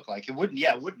it would look like. It wouldn't.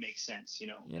 Yeah, it would make sense.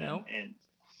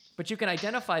 But you can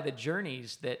identify the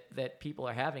journeys that people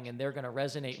are having, and they're going to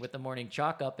resonate with the morning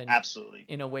chalk up, and absolutely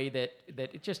in a way that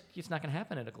it's not going to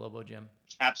happen at a Globo gym.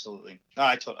 Absolutely, no,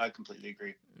 I completely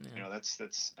agree. Yeah.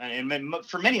 That's and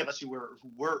for many of us who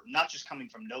were not just coming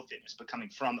from no fitness, but coming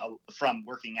from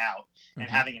working out and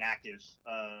having an active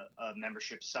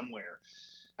membership somewhere.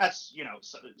 That's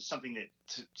something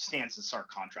that stands in stark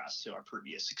contrast to our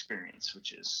previous experience,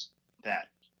 which is that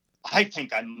I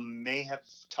think I may have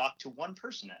talked to one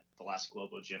person at the last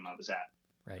Globo gym I was at.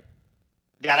 Right.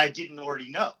 That I didn't already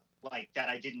know, like that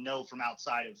I didn't know from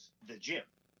outside of the gym.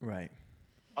 Right.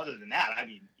 Other than that, I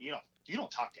mean, you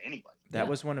don't talk to anybody. That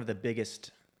was one of the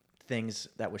biggest things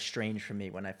that was strange for me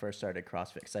when I first started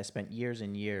CrossFit, because I spent years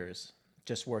and years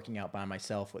just working out by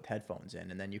myself with headphones in,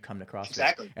 and then you come to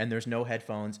CrossFit and there's no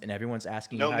headphones, and everyone's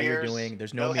asking you how you're doing.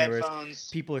 There's no mirrors.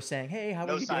 Headphones, people are saying, "Hey, how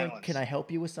are you doing? Can I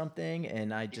help you with something?"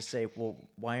 And I just say, "Well,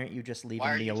 why aren't you just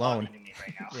leaving me alone?" Talking to me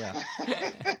right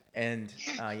now? And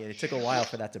it took a while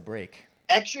for that to break.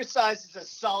 Exercise is a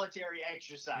solitary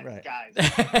exercise, guys.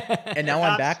 And now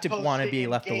I'm back to want to be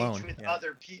left alone with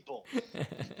other people.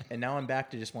 And now I'm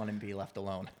back to just want to be left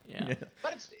alone. Yeah.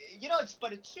 But it's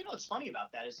funny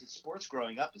about that is that sports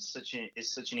growing up is such an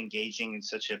engaging and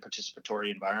such a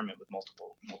participatory environment with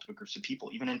multiple groups of people,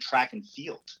 even in track and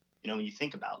field. When you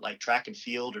think about like track and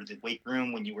field or the weight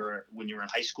room when you were in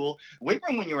high school. Weight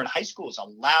room when you were in high school is a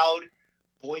loud,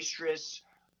 boisterous,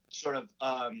 sort of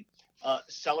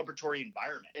celebratory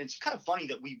environment. And it's kind of funny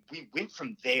that we went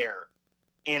from there,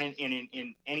 and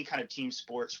in any kind of team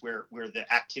sports where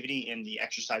the activity and the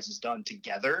exercise is done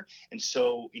together and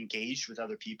so engaged with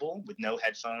other people with no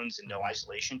headphones and no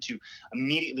isolation, to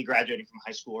immediately graduating from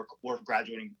high school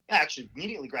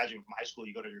immediately graduating from high school,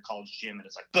 you go to your college gym and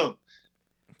it's like, boom,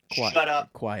 shut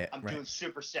up, quiet. I'm doing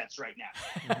supersets right now.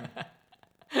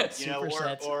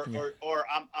 Or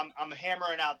I'm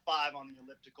hammering out 5 on the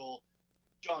elliptical.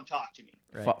 Don't talk to me.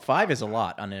 Right. 5 is a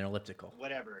lot on an elliptical.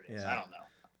 Whatever it is, I don't know.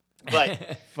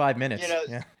 But 5 minutes.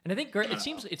 And I think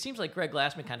it seems like Greg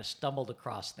Glassman kind of stumbled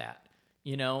across that.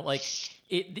 He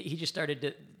just started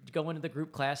to go into the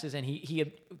group classes, and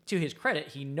he to his credit,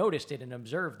 he noticed it and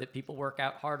observed that people work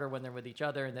out harder when they're with each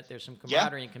other, and that there's some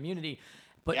camaraderie and community.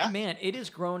 But man, it has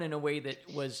grown in a way that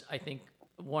was, I think,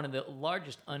 one of the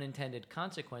largest unintended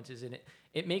consequences. And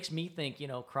it makes me think,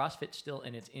 CrossFit's still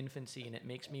in its infancy, and it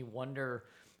makes me wonder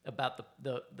about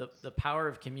the power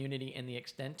of community and the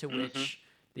extent to which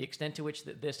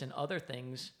this and other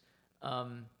things, what's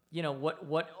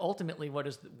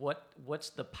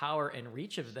the power and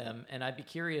reach of them. And I'd be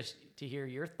curious to hear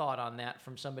your thought on that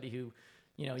from somebody who,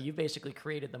 you basically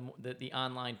created the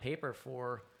online paper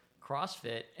for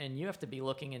CrossFit, and you have to be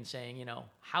looking and saying,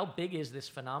 how big is this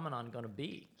phenomenon going to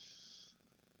be?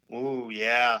 Oh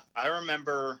yeah. I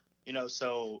remember,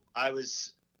 so I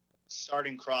was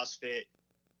starting CrossFit,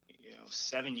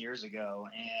 7 years ago,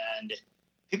 and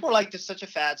people were like, "This is such a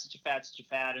fad, such a fad, such a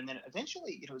fad," and then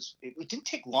eventually, it didn't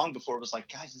take long before it was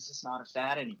like, "Guys, this is not a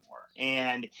fad anymore."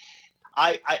 And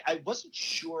I wasn't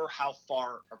sure how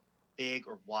far or big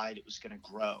or wide it was going to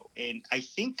grow, and I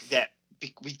think that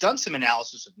we've done some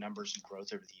analysis of numbers and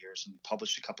growth over the years, and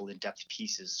published a couple in-depth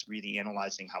pieces really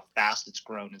analyzing how fast it's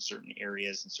grown in certain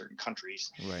areas in certain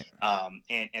countries, Right.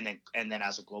 and then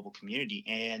as a global community,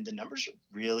 and the numbers are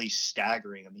really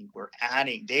staggering. I mean,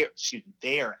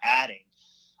 they are adding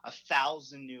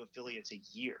 1,000 new affiliates a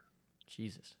year.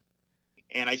 Jesus.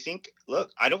 And I think,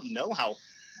 look, I don't know how,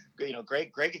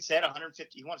 Greg had said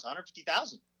 150, he wants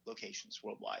 150,000 locations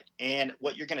worldwide. And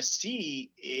what you're going to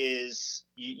see is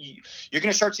you're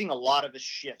going to start seeing a lot of a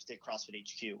shift at CrossFit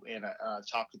HQ. And I've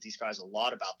talked with these guys a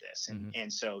lot about this.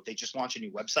 And so they just launched a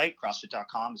new website.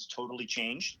 CrossFit.com has totally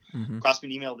changed.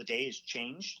 CrossFit Email of the Day has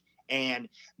changed. And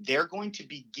they're going to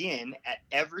begin at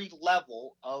every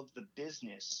level of the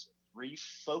business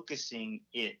refocusing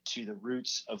it to the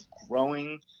roots of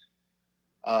growing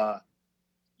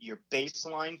your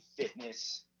baseline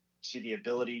fitness to the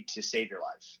ability to save your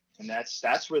life. And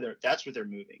that's where they're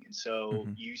moving. And so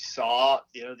you saw,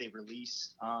 they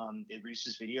released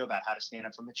this video about how to stand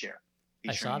up from a chair.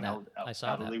 I saw that. I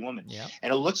saw elderly that. woman. Yeah.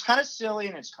 And it looks kind of silly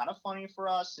and it's kind of funny for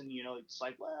us. And, it's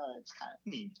like, well, it's kind of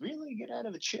neat. Really get out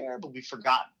of a chair, but we've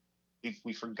forgotten.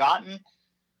 We've forgotten,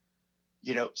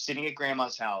 sitting at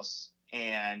grandma's house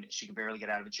and she can barely get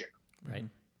out of a chair. Right.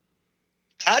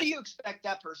 How do you expect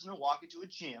that person to walk into a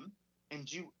gym and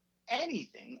do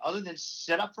anything other than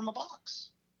sit up from a box?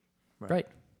 Right.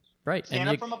 Stand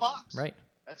up from a box. Right.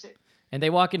 That's it. And they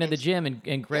walk into the gym,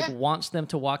 and Greg wants them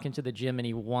to walk into the gym, and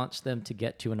he wants them to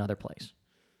get to another place.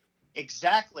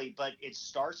 Exactly, but it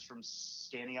starts from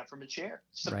standing up from a chair.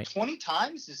 So Right. 20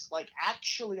 times is like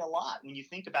actually a lot when you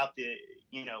think about the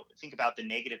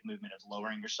negative movement of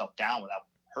lowering yourself down without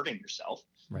hurting yourself.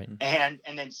 Right. And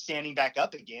then standing back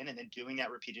up again and then doing that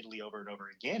repeatedly over and over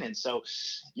again. And so,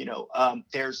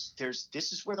 there's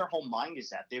this is where their whole mind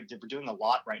is at. They're doing a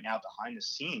lot right now behind the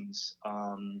scenes,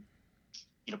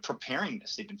 preparing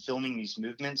this. They've been filming these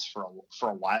movements for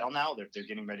a while now. They're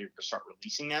getting ready to start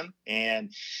releasing them.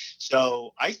 And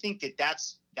so I think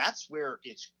that's where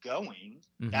it's going.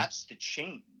 That's the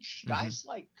change. Guys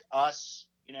like us,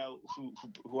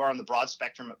 who are on the broad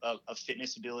spectrum of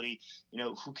fitness ability,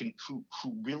 who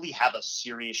really have a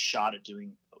serious shot at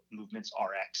doing movements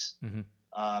RX,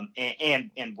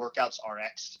 and workouts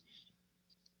RX.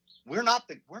 We're not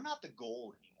the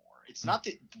goal anymore. It's not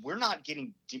that we're not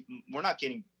getting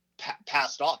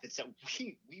passed off. It's that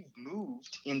we've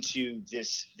moved into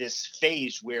this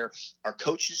phase where our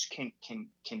coaches can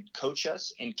coach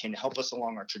us and can help us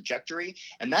along our trajectory,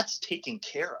 and that's taken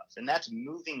care of, and that's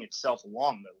moving itself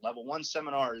along. The level 1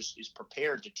 seminar is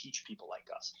prepared to teach people like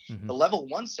us. The level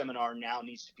 1 seminar now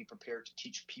needs to be prepared to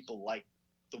teach people like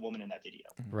the woman in that video.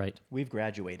 Right. We've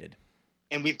graduated.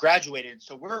 And we've graduated,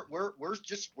 so we're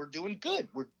doing good.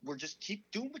 We're just keep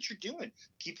doing what you're doing.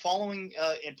 Keep following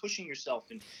and pushing yourself,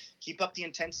 and keep up the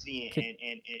intensity,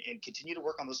 and continue to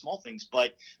work on those small things.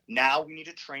 But now we need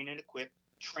to train and equip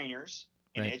trainers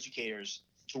and educators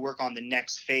to work on the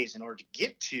next phase in order to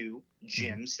get to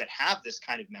gyms that have this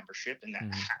kind of membership and that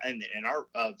and are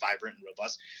vibrant and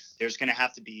robust. There's going to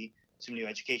have to be some new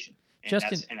education. And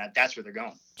Justin, that's where they're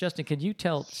going. Justin, could you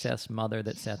tell Seth's mother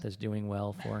that Seth is doing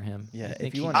well for him? Yeah, I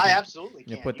if you want I absolutely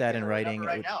can. put that in writing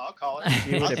right now. I'll call it.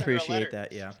 She I'll would send her a appreciate letter.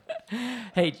 that. Yeah.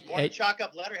 Hey, More chalk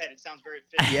up letterhead. It sounds very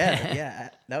fitting. Yeah,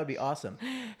 that would be awesome.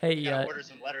 Hey, Gotta order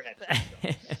some letterhead.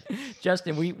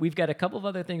 Justin, we've got a couple of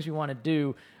other things we want to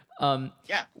do.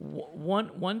 Yeah.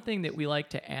 One thing that we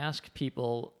like to ask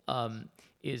people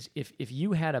is if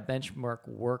you had a benchmark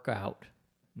workout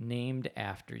named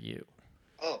after you,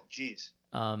 Oh, geez.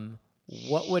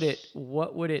 what would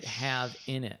it have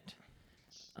in it?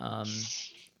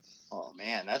 Oh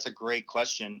man, that's a great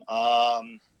question. I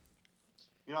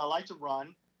like to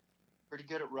run. Pretty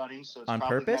good at running, so it's On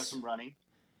probably gonna have purpose? some running.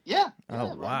 Yeah. Oh,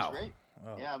 running's wow. Great.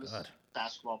 Oh, Yeah, I was God. a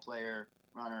basketball player,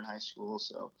 runner in high school,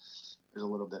 so there's a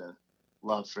little bit of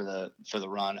love for the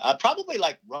run. Probably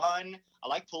like run. I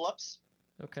like pull-ups.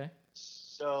 Okay.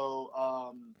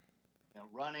 So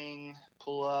running,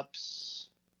 pull-ups,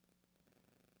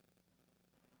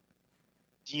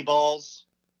 D-balls.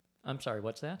 I'm sorry,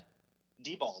 what's that?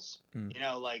 D-balls. Hmm.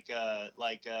 Like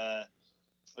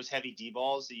those heavy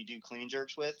D-balls that you do clean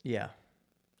jerks with. Yeah.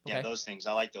 Yeah, Okay. those things.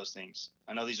 I like those things.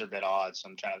 I know these are a bit odd, so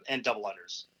I'm trying to, and double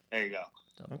unders. There you go.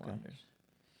 Double Okay. unders.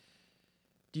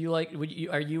 Do you like?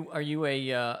 Are you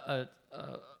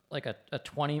like a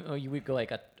 20? Oh, you would go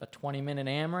like a 20-minute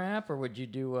AMRAP, or would you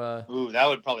do Ooh, that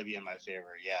would probably be in my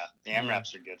favor. Yeah, the Yeah.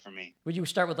 AMRAPs are good for me. would you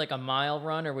start with like a mile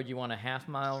run, or would you want a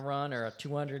half-mile run, or a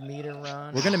 200-meter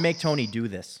run? We're gonna make Tony do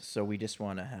this, so we just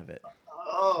want to have it.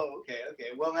 Oh, okay.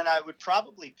 Well, then I would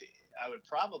probably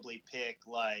pick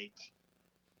like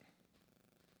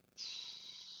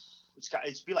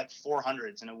it'd be like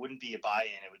 400s, and it wouldn't be a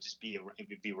buy-in. It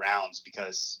would be rounds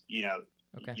because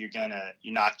Okay.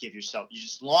 you're not give yourself you're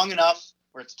just long enough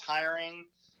where it's tiring,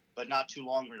 but not too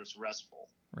long where it's restful.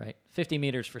 Right. 50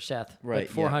 meters for Seth. Right,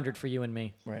 But 400 for you and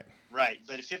me. Right. Right,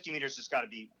 but at 50 meters, it's got to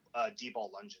be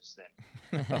D-ball lunges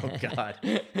then. Oh God.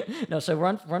 No, so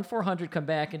run 400, come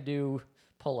back and do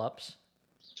pull-ups.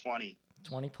 20.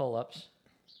 20 pull-ups.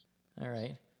 All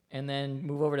right. And then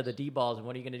move over to the D-balls. And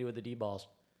what are you going to do with the D-balls?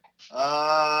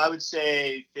 I would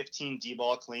say 15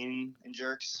 D-ball clean and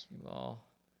jerks D-ball,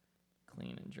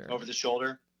 clean and jerk. over the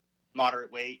shoulder,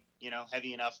 moderate weight.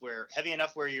 Heavy enough where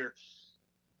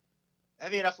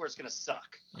it's gonna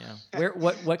suck. Yeah.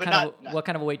 What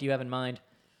kind of a weight do you have in mind?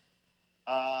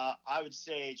 I would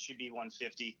say it should be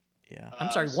 150. Yeah.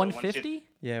 I'm sorry, so 150?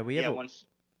 Yeah, we have. Yeah, a,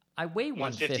 I weigh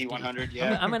 150, 150. 100.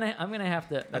 Yeah, I'm gonna have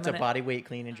to. that's a body weight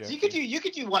clean and jerk. so you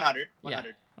could do 100.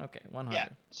 100. Yeah. Okay, 100. Yeah,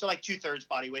 so like 2/3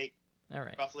 body weight All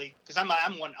right. roughly. Because I'm about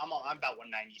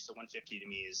 190, so 150 to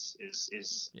me is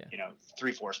Yeah.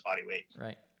 3/4 body weight.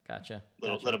 Right. Gotcha.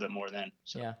 Little bit more then.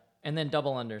 So. Yeah. And then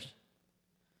double unders.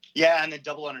 Yeah, and then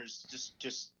double unders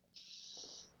just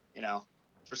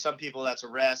for some people that's a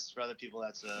rest, for other people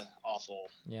that's a awful.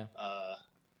 Yeah.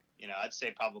 I'd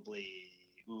say probably.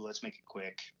 Let's make it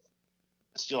quick.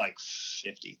 Let's do like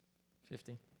 50.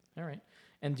 50. All right.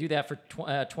 And do that for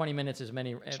 20 minutes as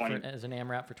many 20. as an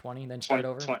AMRAP for 20, then start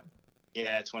over.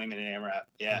 20-minute AMRAP.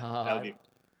 Yeah, that would be.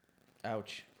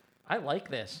 Ouch. I like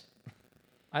this.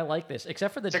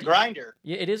 Except for the It's a grinder.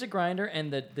 Yeah, it is a grinder,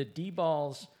 and the D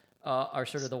balls are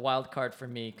sort of the wild card for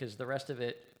me because the rest of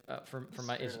it for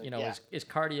my is is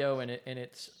cardio and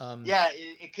it's Yeah,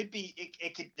 it could be.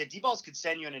 It could the D-balls could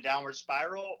send you in a downward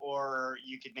spiral, or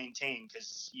you could maintain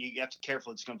because you have to be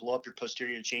careful. It's going to blow up your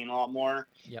posterior chain a lot more,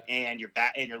 Yep. and your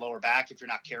back and your lower back if you're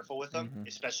not careful with them. Mhm.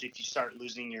 Especially if you start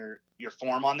losing your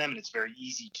form on them, and it's very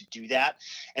easy to do that.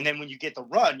 And then when you get the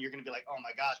run, you're going to be like, oh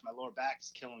my gosh, my lower back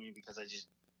is killing me because I just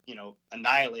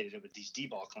annihilated it with these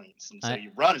D-ball cleans. And so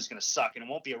your run is going to suck, and it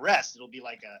won't be a rest. It'll be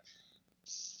like a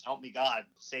help me God,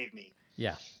 save me.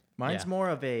 yeah. Mine's Yeah. more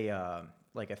of a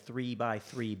like a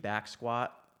 3x3 back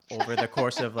squat over the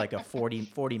course of like a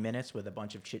 40 minutes with a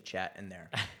bunch of chit chat in there.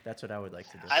 That's what I would like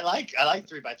to do. I like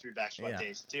 3x3 back squat Yeah.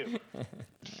 days too.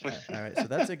 All right, so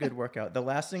that's a good workout. The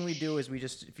last thing we do is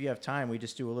if you have time, we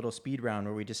just do a little speed round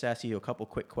where we just ask you a couple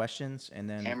quick questions and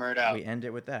then Hammer it out. we end it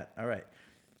with that. All right.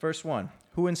 First one,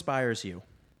 who inspires you?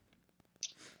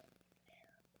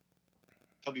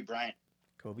 Kobe Bryant.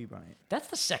 Kobe Bryant. That's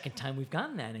the second time we've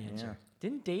gotten that answer. Yeah.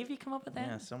 Didn't Davey come up with that?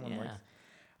 Yeah, someone Yeah. likes.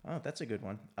 Oh, that's a good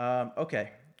one.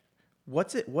 Okay.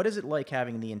 What is it like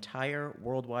having the entire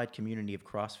worldwide community of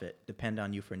CrossFit depend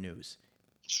on you for news?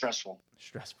 Stressful.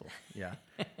 Stressful. Yeah.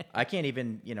 I can't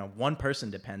even, one person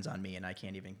depends on me and I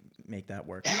can't even make that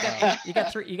work. You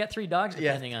got three dogs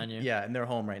depending on you. Yeah, and they're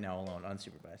home right now alone,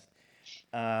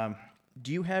 unsupervised.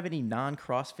 Do you have any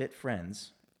non-CrossFit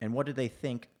friends, and what do they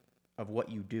think of what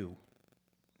you do?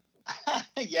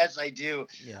 Yes, I do.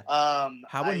 Yeah. How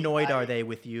How annoyed are they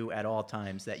with you at all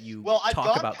times that you I've talk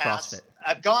gone about past, CrossFit?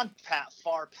 I've gone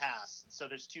far past. So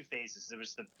there's two phases. There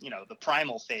was the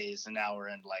primal phase, and now we're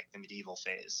in like the medieval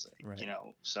phase. Right.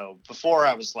 So before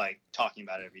I was like talking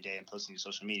about it every day and posting to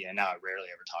social media, and now I rarely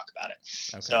ever talk about it.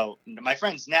 Okay. So my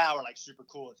friends now are like super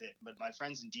cool with it, but my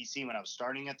friends in DC when I was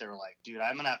starting it, they were like, "Dude,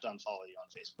 I'm gonna have to unfollow you on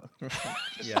Facebook.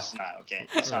 Yeah. It's not okay.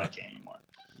 It's not okay anymore."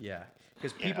 Yeah.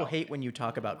 Because people hate when you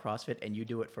talk about CrossFit and you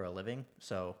do it for a living.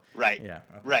 So Right. yeah.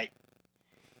 Okay. Right.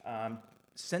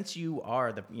 Since you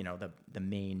are the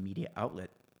main media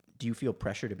outlet, do you feel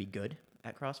pressure to be good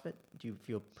at CrossFit? Do you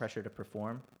feel pressure to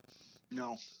perform?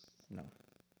 No. No.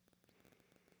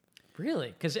 Really?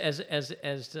 Because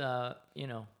as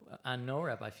on no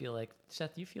rep, I feel like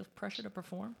Seth, you feel pressure to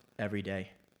perform. Every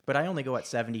day. But I only go at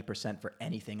 70% for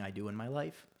anything I do in my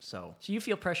life. So So you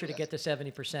feel pressure to get to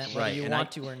 70%, whether right. you and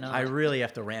want to or not. I really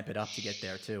have to ramp it up to get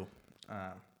there too.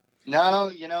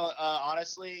 No,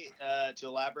 honestly, to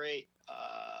elaborate,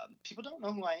 people don't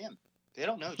know who I am. They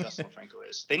don't know who Justin LaFranco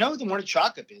is. They know who the Morning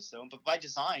Chalk Up is, though. But by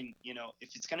design,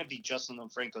 if it's going to be Justin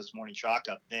LaFranco's Morning Chalk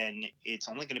Up, then it's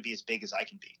only going to be as big as I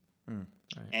can be.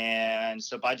 And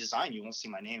so by design, you won't see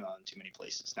my name on too many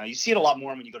places. Now you see it a lot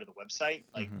more when you go to the website,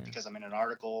 like because I'm in an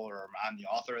article or I'm the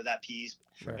author of that piece.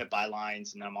 Sure. I have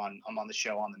bylines, and I'm on the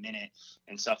show on the minute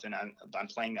and stuff, and I'm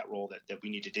playing that role that we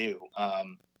need to do.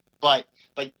 But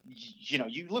you know,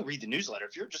 read the newsletter.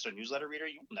 If you're just a newsletter reader,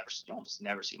 you almost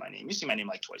never see my name. You see my name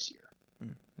like twice a year.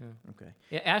 Okay.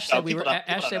 Yeah, Ash said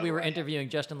we were interviewing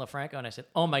Justin LaFranco, and I said,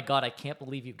 "Oh my God, I can't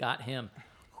believe you got him.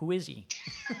 Who is he?"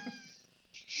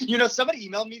 You know, somebody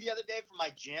emailed me the other day from my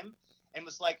gym and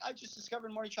was like, "I just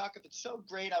discovered Morning Chalk Up. It's so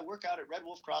great. I work out at Red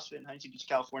Wolf CrossFit in Huntington Beach,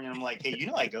 California." And I'm like, "Hey, you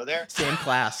know I go there." Same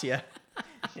class, yeah.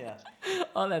 Yeah.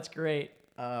 Oh, that's great.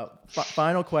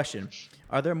 Final question.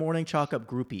 Are there Morning Chalk Up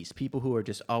groupies, people who are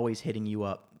just always hitting you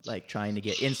up, like trying to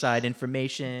get inside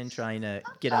information, trying to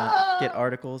get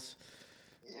articles?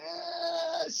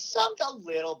 Yeah, some a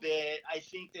little bit. I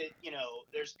think that, you know,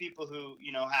 there's people who,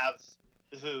 you know,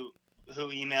 who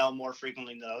email more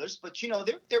frequently than others, but you know,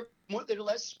 they're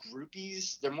less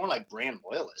groupies. They're more like brand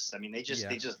loyalists. I mean, they just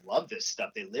love this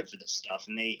stuff. They live for this stuff,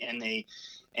 and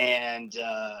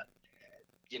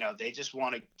you know, they just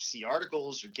want to see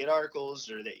articles or get articles,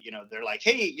 or they, you know, they're like,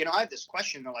 "Hey, you know, I have this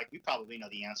question." They're like, "We probably know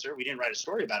the answer. We didn't write a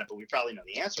story about it, but we probably know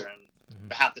the answer."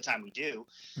 And half the time we do.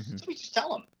 So we just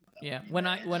tell them. Yeah. When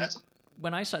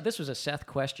I saw, this was a Seth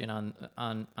question on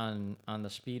the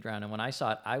speed round, and when I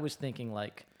saw it, I was thinking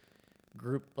like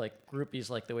groupies,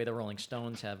 like the way the Rolling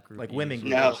Stones have groupies, like women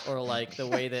groupies. or like the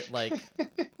way that like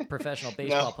professional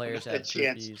baseball players have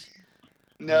groupies.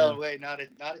 No way, not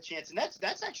a chance. And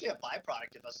that's actually a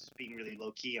byproduct of us just being really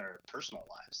low key in our personal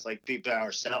lives, like people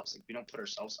ourselves. Like we don't put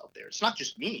ourselves out there. It's not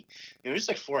just me. You know, there's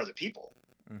like 4 other people.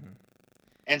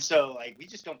 And so like we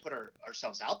just don't put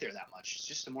ourselves out there that much. It's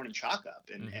just the Morning Chalk Up,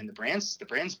 and the brand's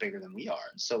bigger than we are.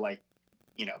 And so like,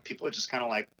 you know, people are just kind of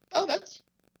like, "Oh, that's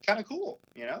kind of cool,"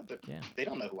 you know, but they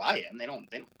don't know who I am. They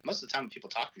most of the time when people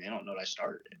talk to me, they don't know that I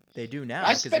started it. They do now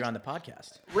because you're on the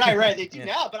podcast. Right. They do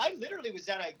now, but I literally was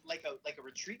at a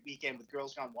retreat weekend with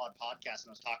Girls Gone Wild podcast, and I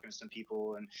was talking to some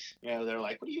people, and you know, they're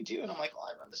like, "What do you do?" And I'm like, "Oh,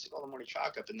 I run this thing called the Morning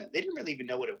Chalk Up," and they didn't really even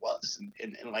know what it was.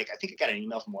 And like, I think I got an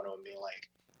email from one of them being like,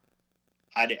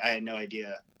 I had no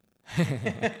idea.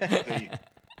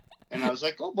 And I was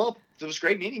like, "Oh, well, it was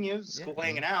great meeting you. It's cool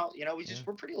hanging out. You know,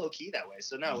 we're pretty low key that way.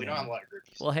 So no, we don't have a lot of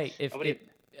groupies." Well, hey, if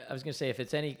I was gonna say, if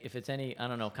it's any, I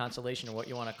don't know, consolation or what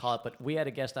you want to call it, but we had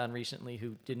a guest on recently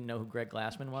who didn't know who Greg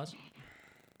Glassman was.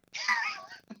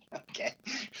 Okay,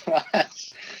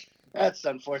 that's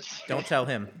unfortunate. Don't tell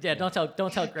him. Yeah, don't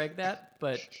tell Greg that.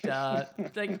 But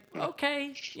like,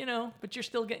 okay, you know, but you're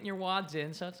still getting your wads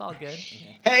in, so it's all good.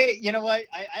 Hey, you know what?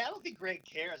 I don't think Greg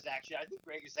cares, actually. I think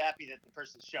Greg is happy that the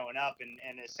person's showing up,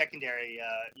 and a secondary,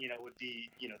 you know, would be,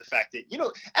 you know, the fact that, you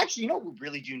know, actually, you know what we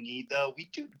really do need, though?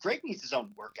 Greg needs his own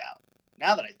workout,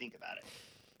 now that I think about it.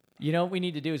 You know what we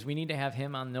need to do is we need to have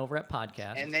him on No Rep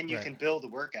Podcast. And then you can build a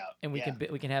workout. And we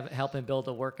can help him build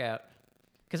a workout.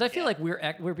 Because I feel like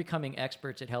we're becoming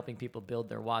experts at helping people build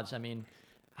their wads. I mean,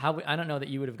 I don't know that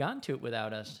you would have gotten to it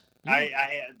without us.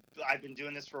 I've been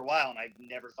doing this for a while, and I've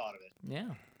never thought of it. Yeah,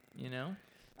 you know,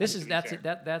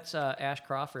 that's Ash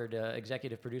Crawford,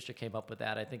 executive producer, came up with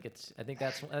that. I think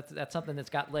that's something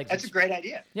that's got legs. That's a great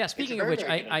idea. Yeah. Speaking of which,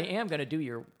 I am going to do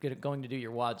your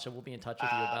WOD, so we'll be in touch with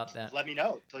you about that. Let me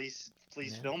know, please.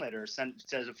 Film it or send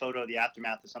a photo of the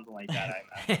aftermath or something like that. I'm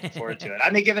looking forward to it. I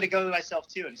may give it a go myself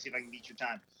too and see if I can beat your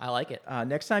time. I like it.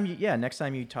 Next time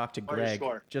you talk to Greg,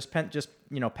 just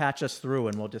you know, patch us through,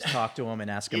 and we'll just talk to him and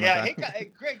ask him. Yeah,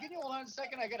 hey, Greg, can you hold on a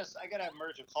second? I gotta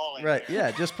merge a call in. Right.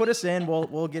 Yeah. Just put us in.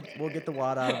 We'll get the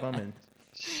wad out of them and.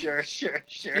 Sure.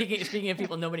 Speaking of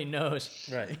people nobody knows.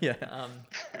 Right. Yeah.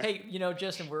 Hey, you know,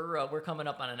 Justin, we're coming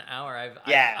up on an hour.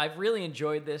 I've really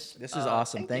enjoyed this. This is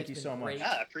awesome. Thank you so much.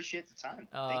 Yeah, I appreciate the time.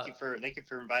 Thank you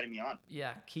for inviting me on.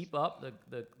 Yeah, keep up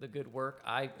the good work.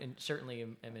 I certainly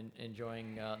am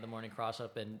enjoying the morning cross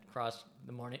up and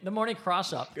the morning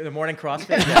cross up. The morning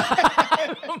CrossFit.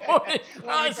 Yeah. The morning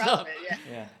cross up.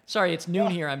 Yeah. Sorry, it's noon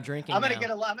here. I'm drinking. I'm gonna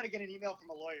get an email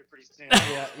from a lawyer pretty soon.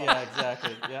 Yeah,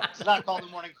 exactly. Yeah. It's not called the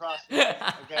morning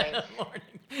CrossFit. Okay.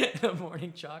 the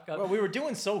morning chalk up. Well, we were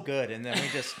doing so good, and then we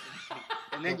just.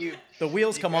 And then the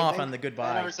wheels come off on the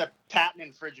goodbye. There was a patent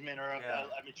infringement or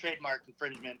a trademark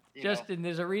infringement. Justin,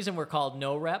 there's a reason we're called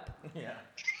No Rep. Yeah.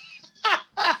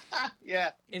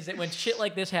 Yeah. Is that when shit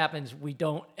like this happens, we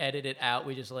don't edit it out.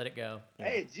 We just let it go.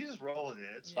 Hey, you just roll with it.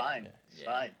 It's fine. It's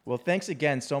fine. Well, thanks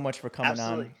again so much for coming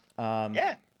on.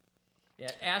 Yeah. Yeah,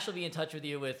 Ash will be in touch with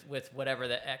you with whatever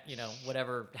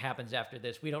whatever happens after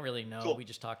this. We don't really know. Cool. We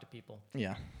just talk to people.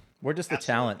 Yeah. We're just the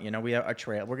Absolutely. talent, you know. We have our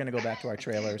trail. We're gonna go back to our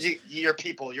trailers. Your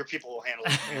people will handle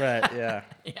it. Right. Yeah.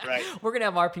 Yeah. Right. We're gonna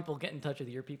have our people get in touch with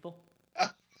your people.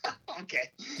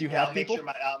 Okay. Do you have I'll people?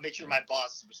 make sure my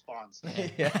boss responds.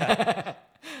 Yeah.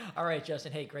 All right,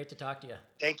 Justin. Hey, great to talk to you.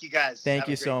 Thank you guys. Thank Have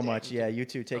a you great so day. much. Yeah. You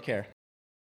too. Take care.